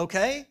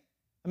 Okay?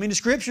 The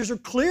Scriptures are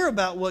clear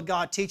about what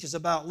God teaches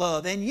about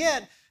love. And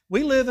yet,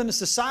 we live in a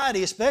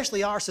society,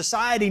 especially our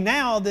society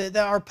now, that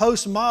are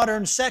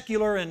postmodern,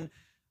 secular, and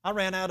I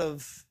ran out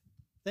of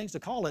things to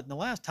call it in the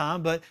last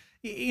time, but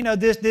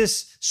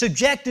this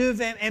subjective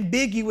and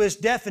ambiguous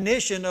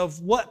definition of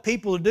what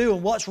people do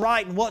and what's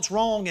right and what's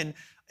wrong, and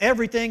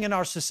everything in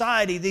our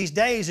society these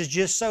days is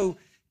just so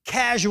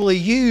casually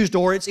used,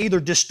 or it's either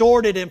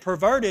distorted and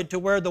perverted to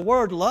where the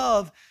word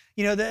love,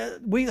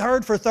 we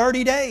heard for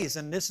 30 days,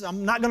 and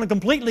I'm not going to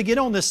completely get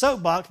on this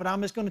soapbox, but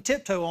I'm just going to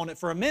tiptoe on it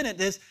for a minute.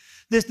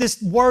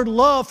 This word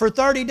love for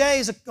 30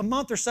 days, a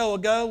month or so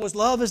ago, was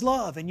love is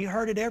love. And you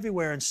heard it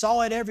everywhere and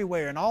saw it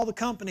everywhere. And all the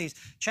companies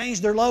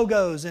changed their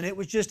logos. And it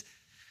was just,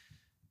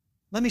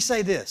 let me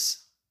say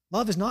this.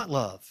 Love is not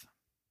love,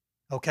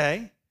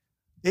 okay?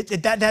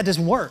 That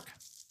doesn't work.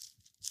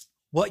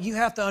 What you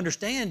have to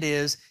understand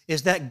is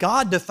that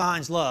God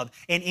defines love.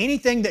 And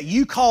anything that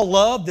you call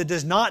love that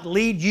does not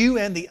lead you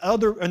and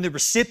the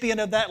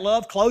recipient of that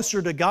love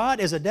closer to God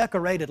is a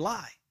decorated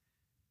lie.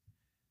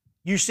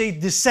 You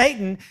see,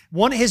 Satan,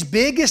 one of his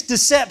biggest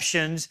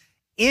deceptions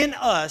in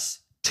us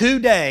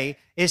today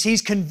is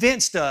he's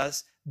convinced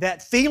us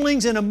that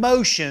feelings and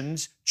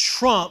emotions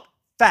trump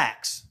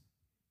facts,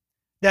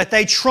 that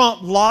they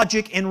trump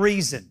logic and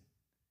reason.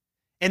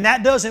 And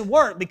that doesn't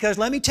work, because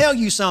let me tell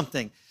you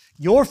something.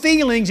 Your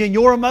feelings and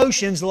your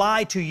emotions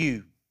lie to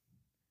you.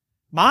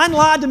 Mine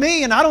lied to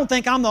me, and I don't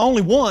think I'm the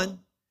only one.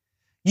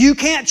 You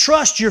can't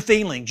trust your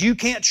feelings. You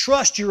can't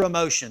trust your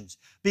emotions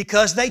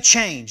because they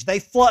change. They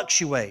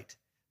fluctuate,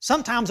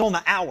 sometimes on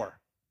the hour.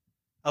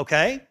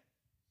 Okay?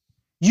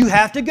 You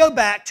have to go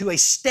back to a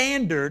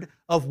standard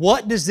of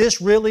what does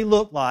this really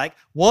look like?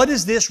 What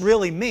does this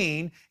really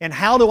mean? And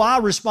how do I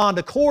respond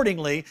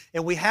accordingly?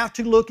 And we have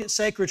to look at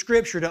sacred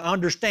Scripture to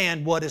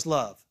understand what is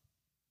love.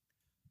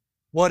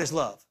 What is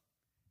love?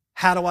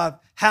 How do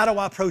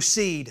I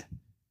proceed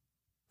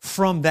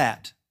from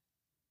that?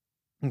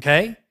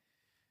 Okay?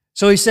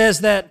 So he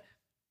says that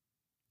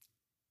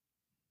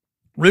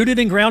rooted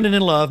and grounded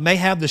in love may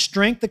have the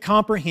strength to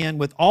comprehend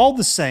with all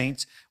the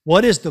saints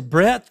what is the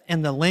breadth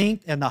and the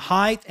length and the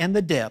height and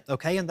the depth.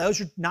 Okay? And those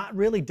are not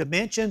really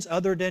dimensions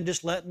other than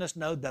just letting us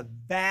know the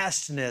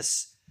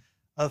vastness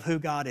of who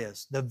God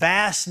is, the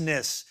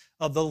vastness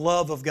of the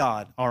love of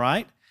God. All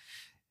right?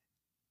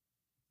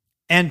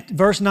 And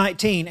verse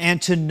 19, and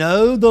to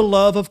know the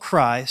love of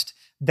Christ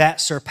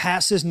that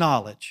surpasses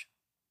knowledge.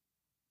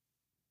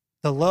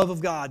 The love of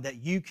God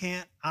that you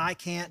can't, I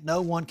can't,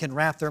 no one can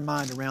wrap their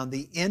mind around.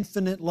 The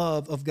infinite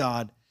love of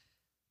God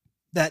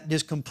that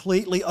just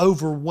completely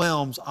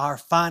overwhelms our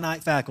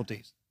finite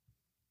faculties.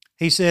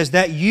 He says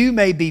that you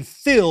may be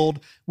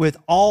filled with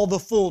all the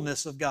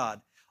fullness of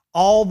God.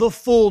 All the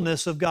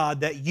fullness of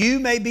God. That you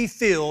may be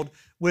filled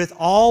with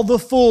all the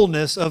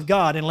fullness of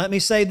God. And let me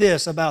say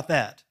this about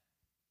that.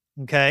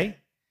 Okay?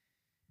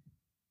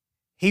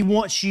 He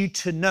wants you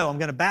to know. I'm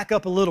going to back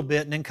up a little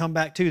bit and then come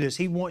back to this.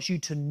 He wants you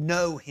to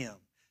know Him,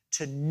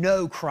 to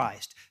know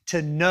Christ,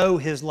 to know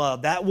His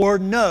love. That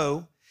word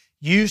know,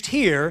 used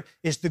here,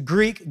 is the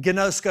Greek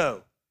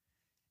gnosko.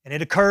 And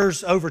it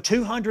occurs over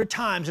 200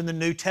 times in the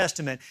New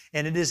Testament,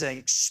 and it is an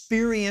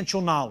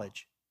experiential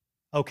knowledge.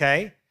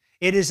 Okay?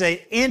 It is an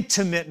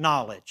intimate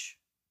knowledge.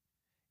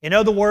 In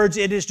other words,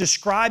 it is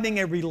describing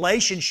a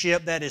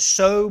relationship that is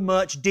so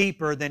much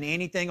deeper than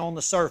anything on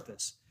the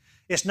surface.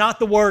 It's not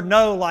the word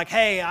know like,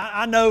 hey,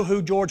 I know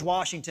who George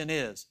Washington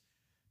is.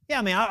 Yeah,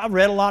 I mean, I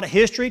read a lot of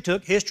history,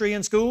 took history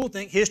in school,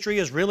 think history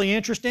is really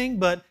interesting,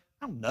 but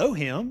I don't know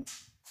him.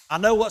 I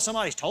know what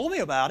somebody's told me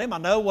about him. I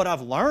know what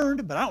I've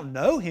learned, but I don't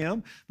know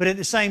him. But at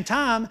the same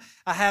time,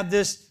 I have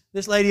this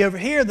lady over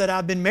here that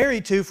I've been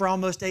married to for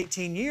almost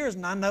 18 years,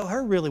 and I know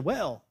her really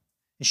well.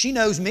 And she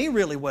knows me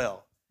really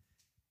well.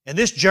 And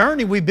this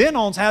journey we've been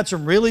on has had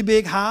some really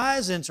big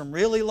highs and some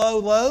really low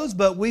lows,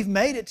 but we've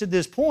made it to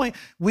this point.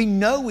 We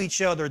know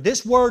each other.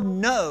 This word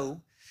know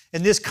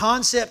and this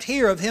concept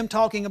here of him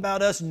talking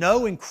about us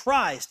knowing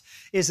Christ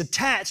is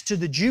attached to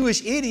the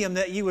Jewish idiom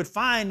that you would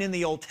find in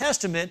the Old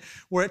Testament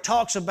where it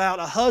talks about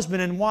a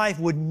husband and wife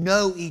would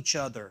know each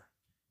other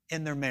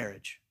in their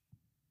marriage.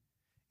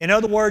 In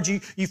other words,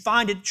 you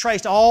find it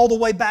traced all the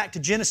way back to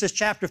Genesis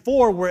chapter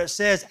 4 where it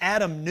says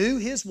Adam knew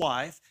his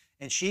wife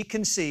and she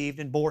conceived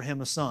and bore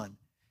him a son.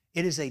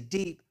 It is a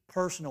deep,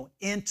 personal,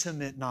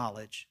 intimate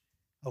knowledge.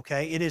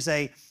 Okay? It is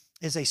a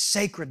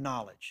sacred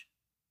knowledge.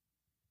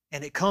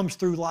 And it comes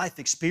through life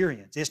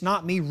experience. It's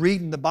not me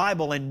reading the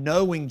Bible and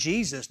knowing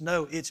Jesus.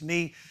 No, it's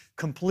me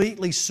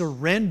completely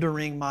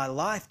surrendering my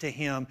life to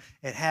Him.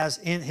 It has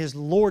in His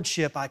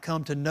Lordship, I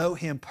come to know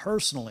Him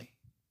personally.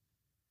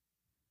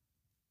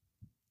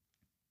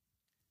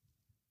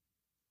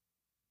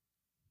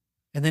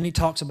 And then he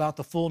talks about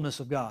the fullness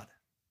of God.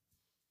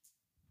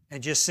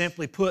 And just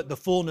simply put, the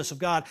fullness of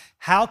God.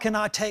 How can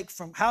I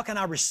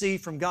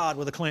receive from God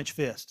with a clenched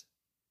fist?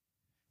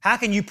 How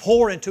can you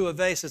pour into a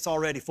vase that's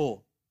already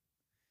full?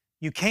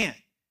 You can't.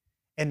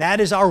 And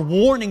that is our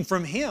warning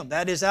from Him.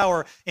 That is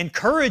our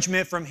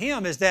encouragement from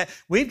Him, is that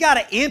we've got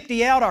to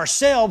empty out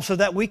ourselves so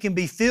that we can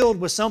be filled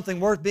with something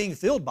worth being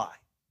filled by.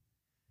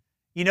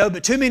 You know,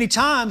 but too many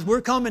times we're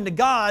coming to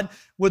God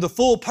with a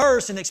full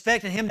purse and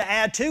expecting Him to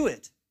add to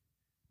it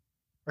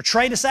or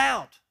trade us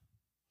out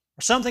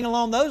or something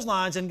along those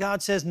lines, and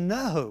God says,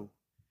 no.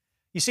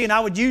 You see, and I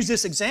would use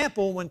this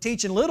example when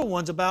teaching little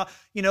ones about,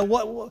 you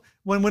know,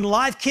 when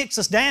life kicks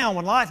us down,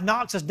 when life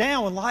knocks us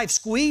down, when life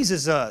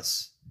squeezes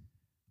us,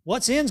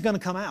 what's in's going to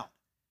come out?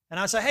 And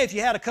I say, hey, if you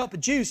had a cup of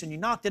juice and you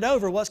knocked it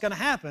over, what's going to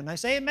happen? They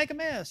say, it'd make a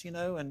mess, you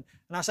know. And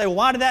I say, well,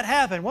 why did that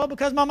happen? Well,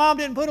 because my mom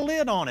didn't put a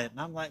lid on it.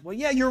 And I'm like, well,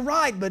 yeah, you're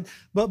right, but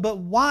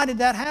why did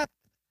that happen?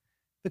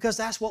 Because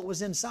that's what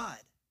was inside.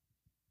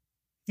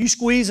 If you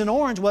squeeze an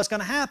orange, what's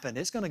going to happen?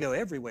 It's going to go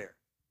everywhere.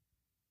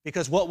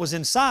 Because what was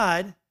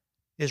inside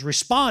is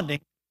responding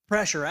to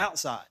pressure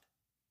outside.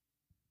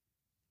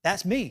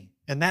 That's me,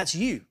 and that's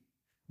you.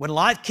 When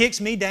life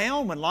kicks me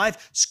down, when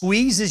life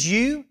squeezes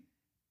you,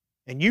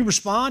 and you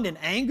respond in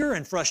anger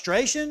and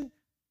frustration,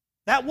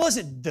 that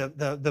wasn't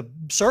the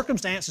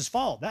circumstance's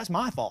fault. That's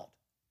my fault,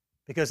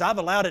 because I've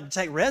allowed it to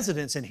take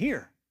residence in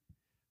here.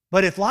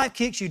 But if life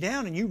kicks you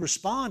down and you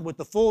respond with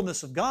the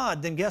fullness of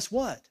God, then guess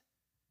what?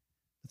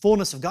 The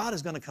fullness of God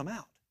is going to come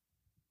out.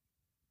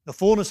 The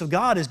fullness of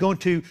God is going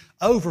to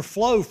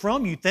overflow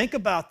from you. Think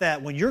about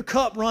that. When your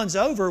cup runs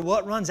over,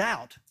 what runs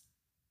out?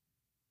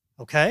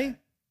 Okay?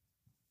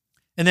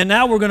 And then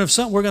now we're going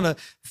to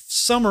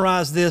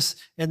summarize this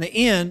in the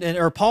end,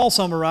 or Paul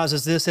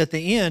summarizes this at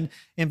the end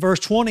in verse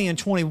 20 and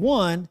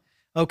 21,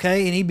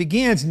 okay? And he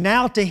begins,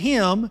 "Now to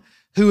Him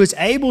who is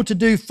able to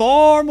do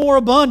far more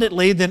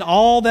abundantly than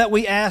all that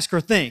we ask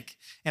or think."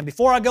 And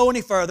before I go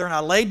any further, and I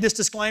laid this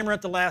disclaimer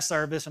at the last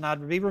service, and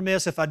I'd be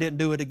remiss if I didn't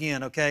do it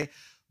again, okay?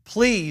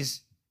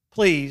 Please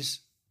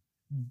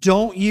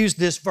don't use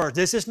this verse.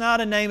 This is not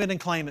a name it and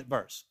claim it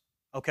verse,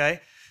 okay?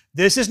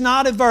 This is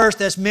not a verse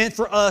that's meant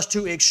for us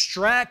to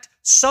extract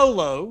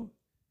solo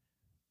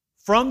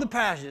from the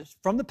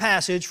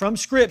passage, from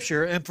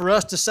Scripture, and for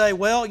us to say,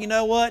 well, you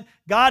know what?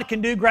 God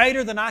can do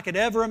greater than I could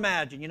ever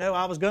imagine. You know,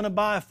 I was going to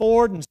buy a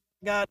Ford and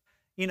got,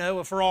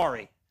 a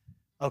Ferrari,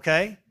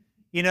 okay?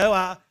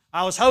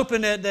 I was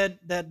hoping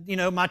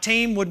that my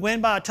team would win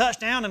by a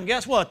touchdown, and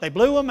guess what? They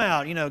blew them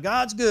out.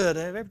 God's good.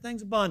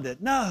 Everything's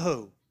abundant.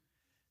 No.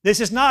 This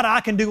is not I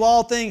can do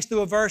all things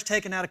through a verse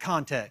taken out of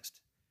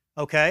context,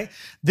 okay?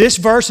 This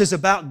verse is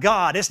about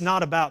God. It's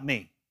not about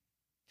me.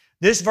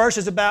 This verse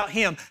is about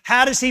Him.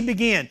 How does He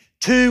begin?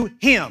 To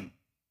Him,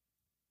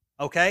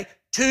 okay?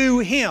 To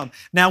Him.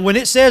 Now, when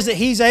it says that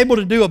He's able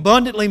to do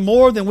abundantly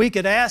more than we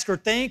could ask or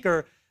think,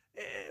 or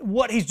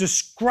what He's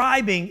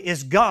describing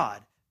is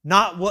God,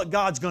 not what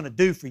God's going to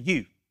do for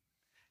you.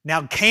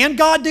 Now, can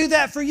God do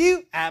that for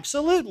you?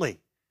 Absolutely.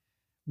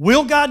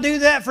 Will God do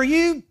that for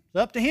you? It's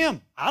up to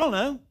Him. I don't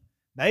know.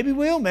 Maybe He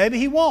will, maybe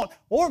He won't.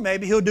 Or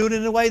maybe He'll do it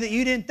in a way that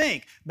you didn't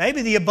think.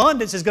 Maybe the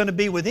abundance is going to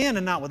be within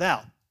and not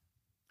without.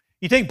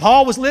 You think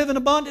Paul was living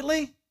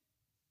abundantly?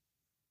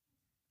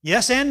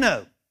 Yes and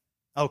no.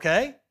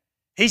 Okay?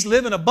 He's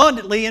living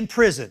abundantly in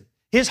prison.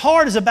 His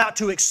heart is about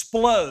to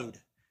explode,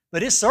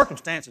 but his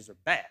circumstances are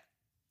bad.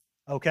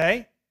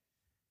 Okay?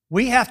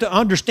 We have to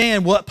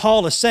understand what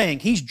Paul is saying.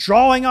 He's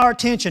drawing our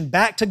attention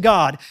back to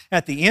God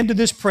at the end of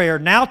this prayer.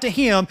 Now to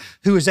Him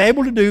who is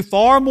able to do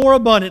far more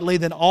abundantly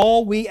than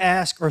all we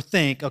ask or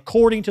think,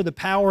 according to the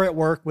power at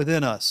work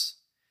within us.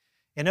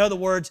 In other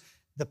words,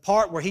 the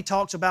part where he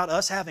talks about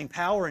us having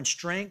power and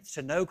strength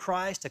to know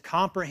Christ, to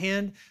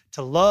comprehend,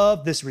 to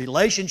love this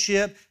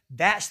relationship,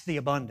 that's the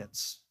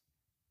abundance.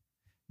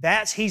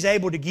 He's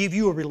able to give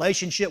you a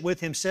relationship with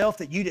Himself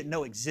that you didn't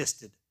know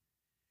existed.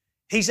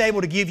 He's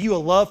able to give you a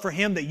love for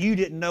Him that you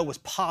didn't know was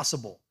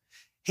possible.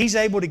 He's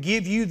able to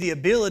give you the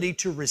ability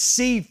to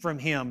receive from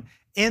Him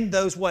in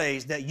those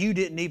ways that you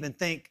didn't even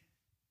think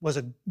was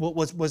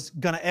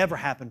going to ever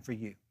happen for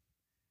you.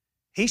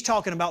 He's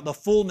talking about the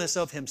fullness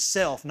of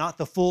Himself, not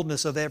the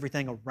fullness of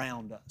everything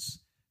around us.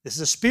 This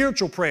is a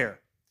spiritual prayer,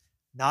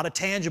 not a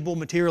tangible,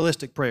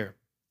 materialistic prayer.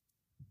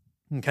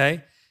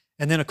 Okay?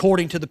 And then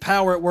according to the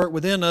power at work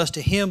within us,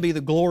 to Him be the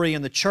glory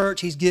in the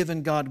church. He's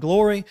given God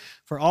glory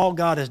for all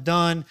God has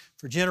done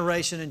for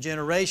generation and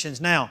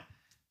generations. Now,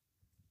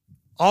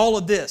 all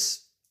of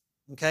this,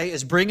 okay,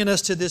 is bringing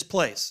us to this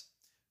place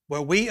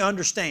where we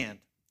understand,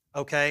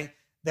 okay,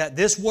 that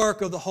this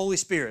work of the Holy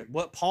Spirit,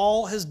 what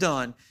Paul has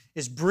done,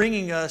 is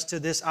bringing us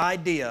to this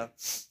idea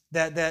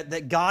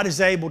that God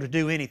is able to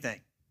do anything,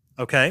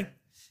 okay?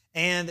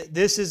 And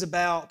this is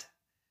about,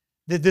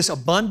 that this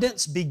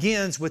abundance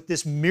begins with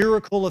this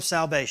miracle of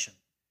salvation.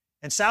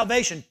 And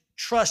salvation,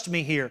 trust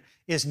me here,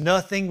 is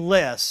nothing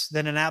less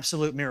than an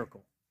absolute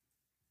miracle.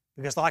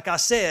 Because like I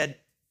said,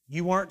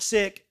 you weren't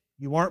sick,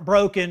 you weren't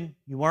broken,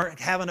 you weren't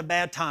having a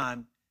bad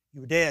time,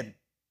 you were dead.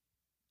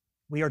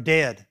 We are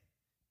dead.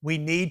 We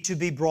need to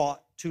be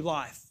brought to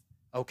life,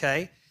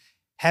 okay?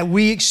 Have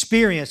we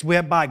experienced, we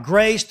have by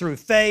grace through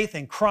faith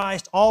in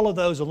Christ, all of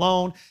those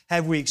alone,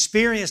 have we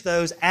experienced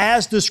those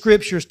as the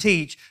Scriptures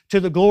teach to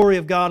the glory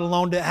of God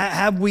alone?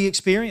 Have we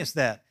experienced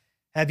that?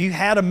 Have you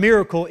had a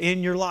miracle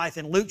in your life?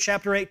 In Luke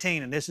chapter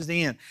 18, and this is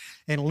the end.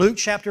 In Luke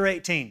chapter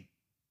 18,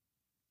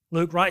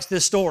 Luke writes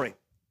this story,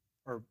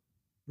 or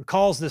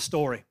recalls this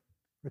story,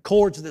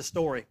 records this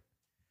story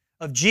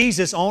of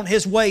Jesus on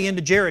His way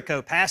into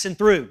Jericho, passing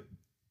through.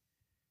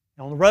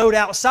 On the road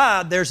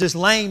outside, there's this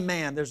lame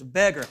man, there's a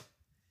beggar.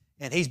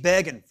 And he's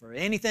begging for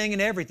anything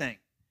and everything.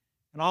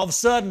 And all of a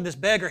sudden, this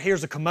beggar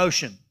hears a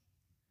commotion.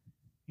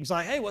 He's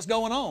like, hey, what's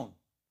going on?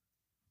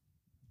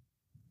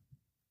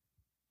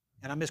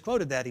 And I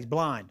misquoted that. He's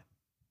blind.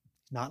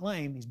 He's not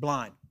lame, he's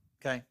blind.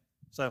 Okay?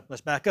 So let's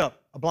back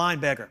up. A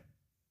blind beggar.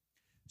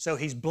 So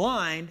he's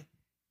blind,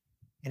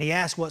 and he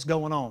asks what's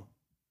going on.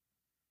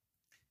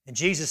 And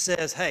Jesus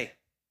says,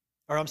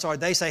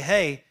 they say,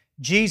 hey,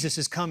 Jesus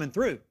is coming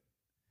through.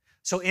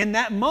 So in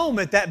that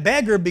moment, that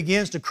beggar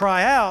begins to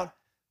cry out,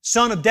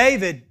 Son of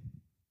David,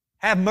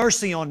 have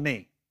mercy on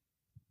me.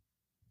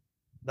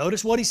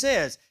 Notice what he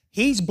says.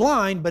 He's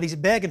blind, but he's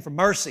begging for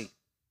mercy.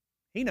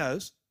 He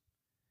knows.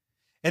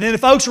 And then the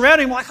folks around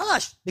him are like,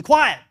 hush, be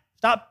quiet.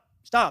 Stop,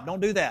 don't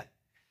do that.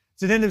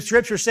 So then the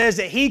Scripture says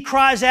that he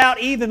cries out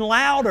even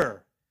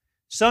louder,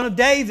 Son of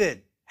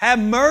David, have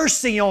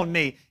mercy on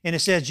me. And it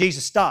says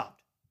Jesus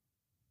stopped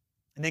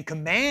and then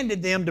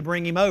commanded them to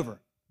bring him over.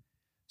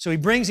 So he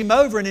brings him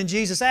over, and then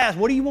Jesus asked,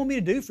 what do you want me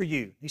to do for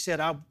you? He said,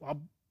 I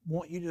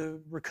want you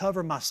to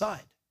recover my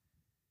sight.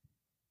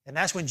 And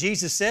that's when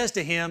Jesus says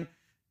to him,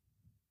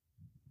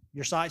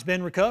 your sight's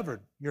been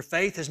recovered. Your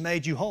faith has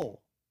made you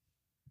whole.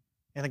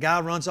 And the guy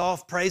runs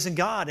off praising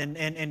God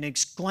and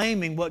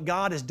exclaiming what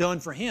God has done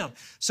for him.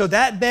 So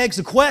that begs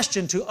the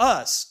question to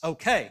us,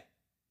 okay,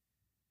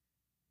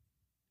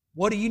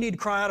 what do you need to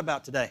cry out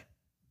about today?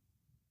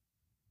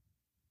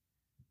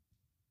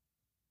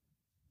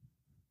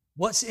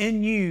 What's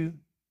in you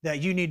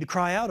that you need to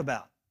cry out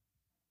about?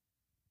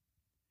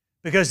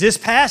 Because this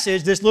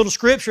passage, this little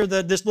scripture,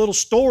 this little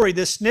story,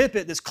 this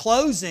snippet, this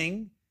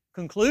closing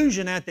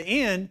conclusion at the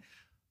end,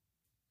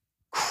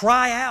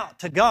 cry out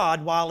to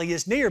God while He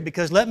is near,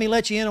 because let me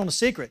let you in on a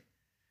secret.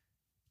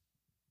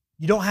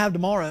 You don't have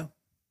tomorrow.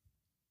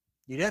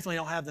 You definitely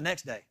don't have the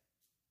next day.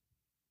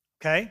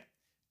 Okay?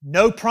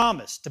 No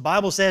promise. The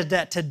Bible says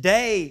that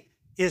today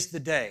is the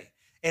day.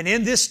 And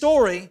in this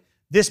story,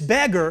 this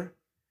beggar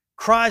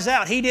cries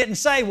out. He didn't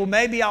say, well,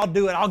 maybe I'll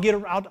do it.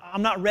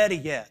 I'm not ready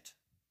yet.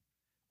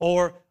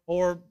 Or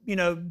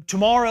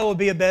tomorrow will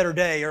be a better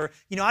day. Or,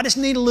 I just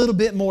need a little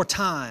bit more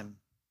time.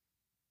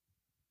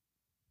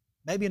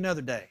 Maybe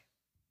another day.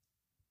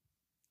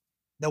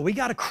 No, we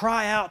got to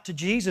cry out to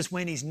Jesus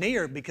when He's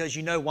near, because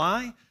you know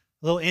why?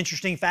 A little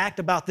interesting fact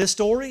about this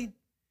story.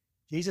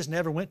 Jesus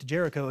never went to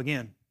Jericho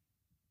again.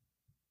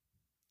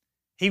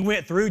 He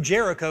went through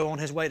Jericho on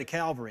His way to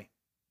Calvary.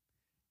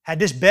 Had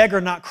this beggar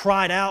not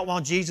cried out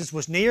while Jesus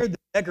was near, the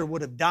beggar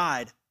would have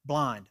died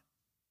blind.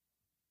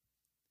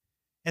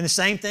 And the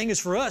same thing is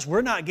for us.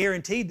 We're not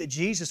guaranteed that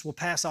Jesus will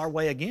pass our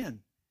way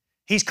again.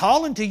 He's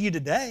calling to you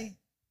today.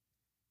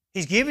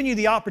 He's giving you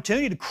the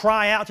opportunity to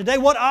cry out today.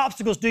 What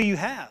obstacles do you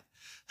have?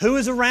 Who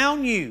is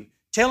around you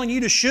telling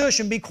you to shush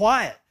and be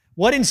quiet?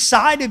 What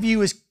inside of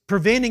you is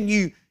preventing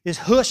you, is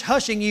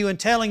hushing you and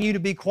telling you to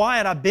be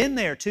quiet? I've been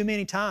there too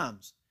many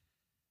times.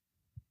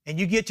 And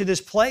you get to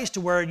this place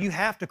to where you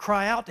have to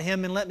cry out to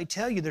Him, and let me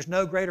tell you, there's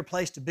no greater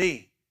place to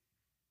be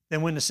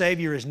than when the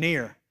Savior is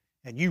near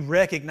and you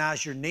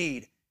recognize your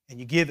need and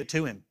you give it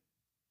to Him.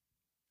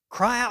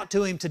 Cry out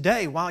to Him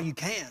today while you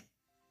can,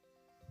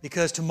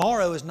 because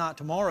tomorrow is not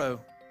tomorrow.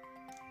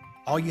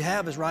 All you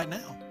have is right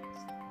now.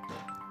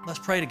 Let's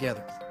pray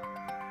together.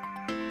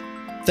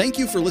 Thank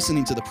you for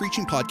listening to the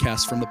preaching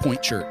podcast from The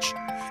Point Church.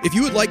 If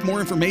you would like more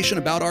information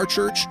about our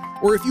church,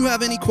 or if you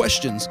have any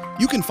questions,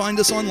 you can find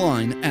us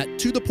online at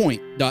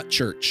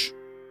tothepoint.church.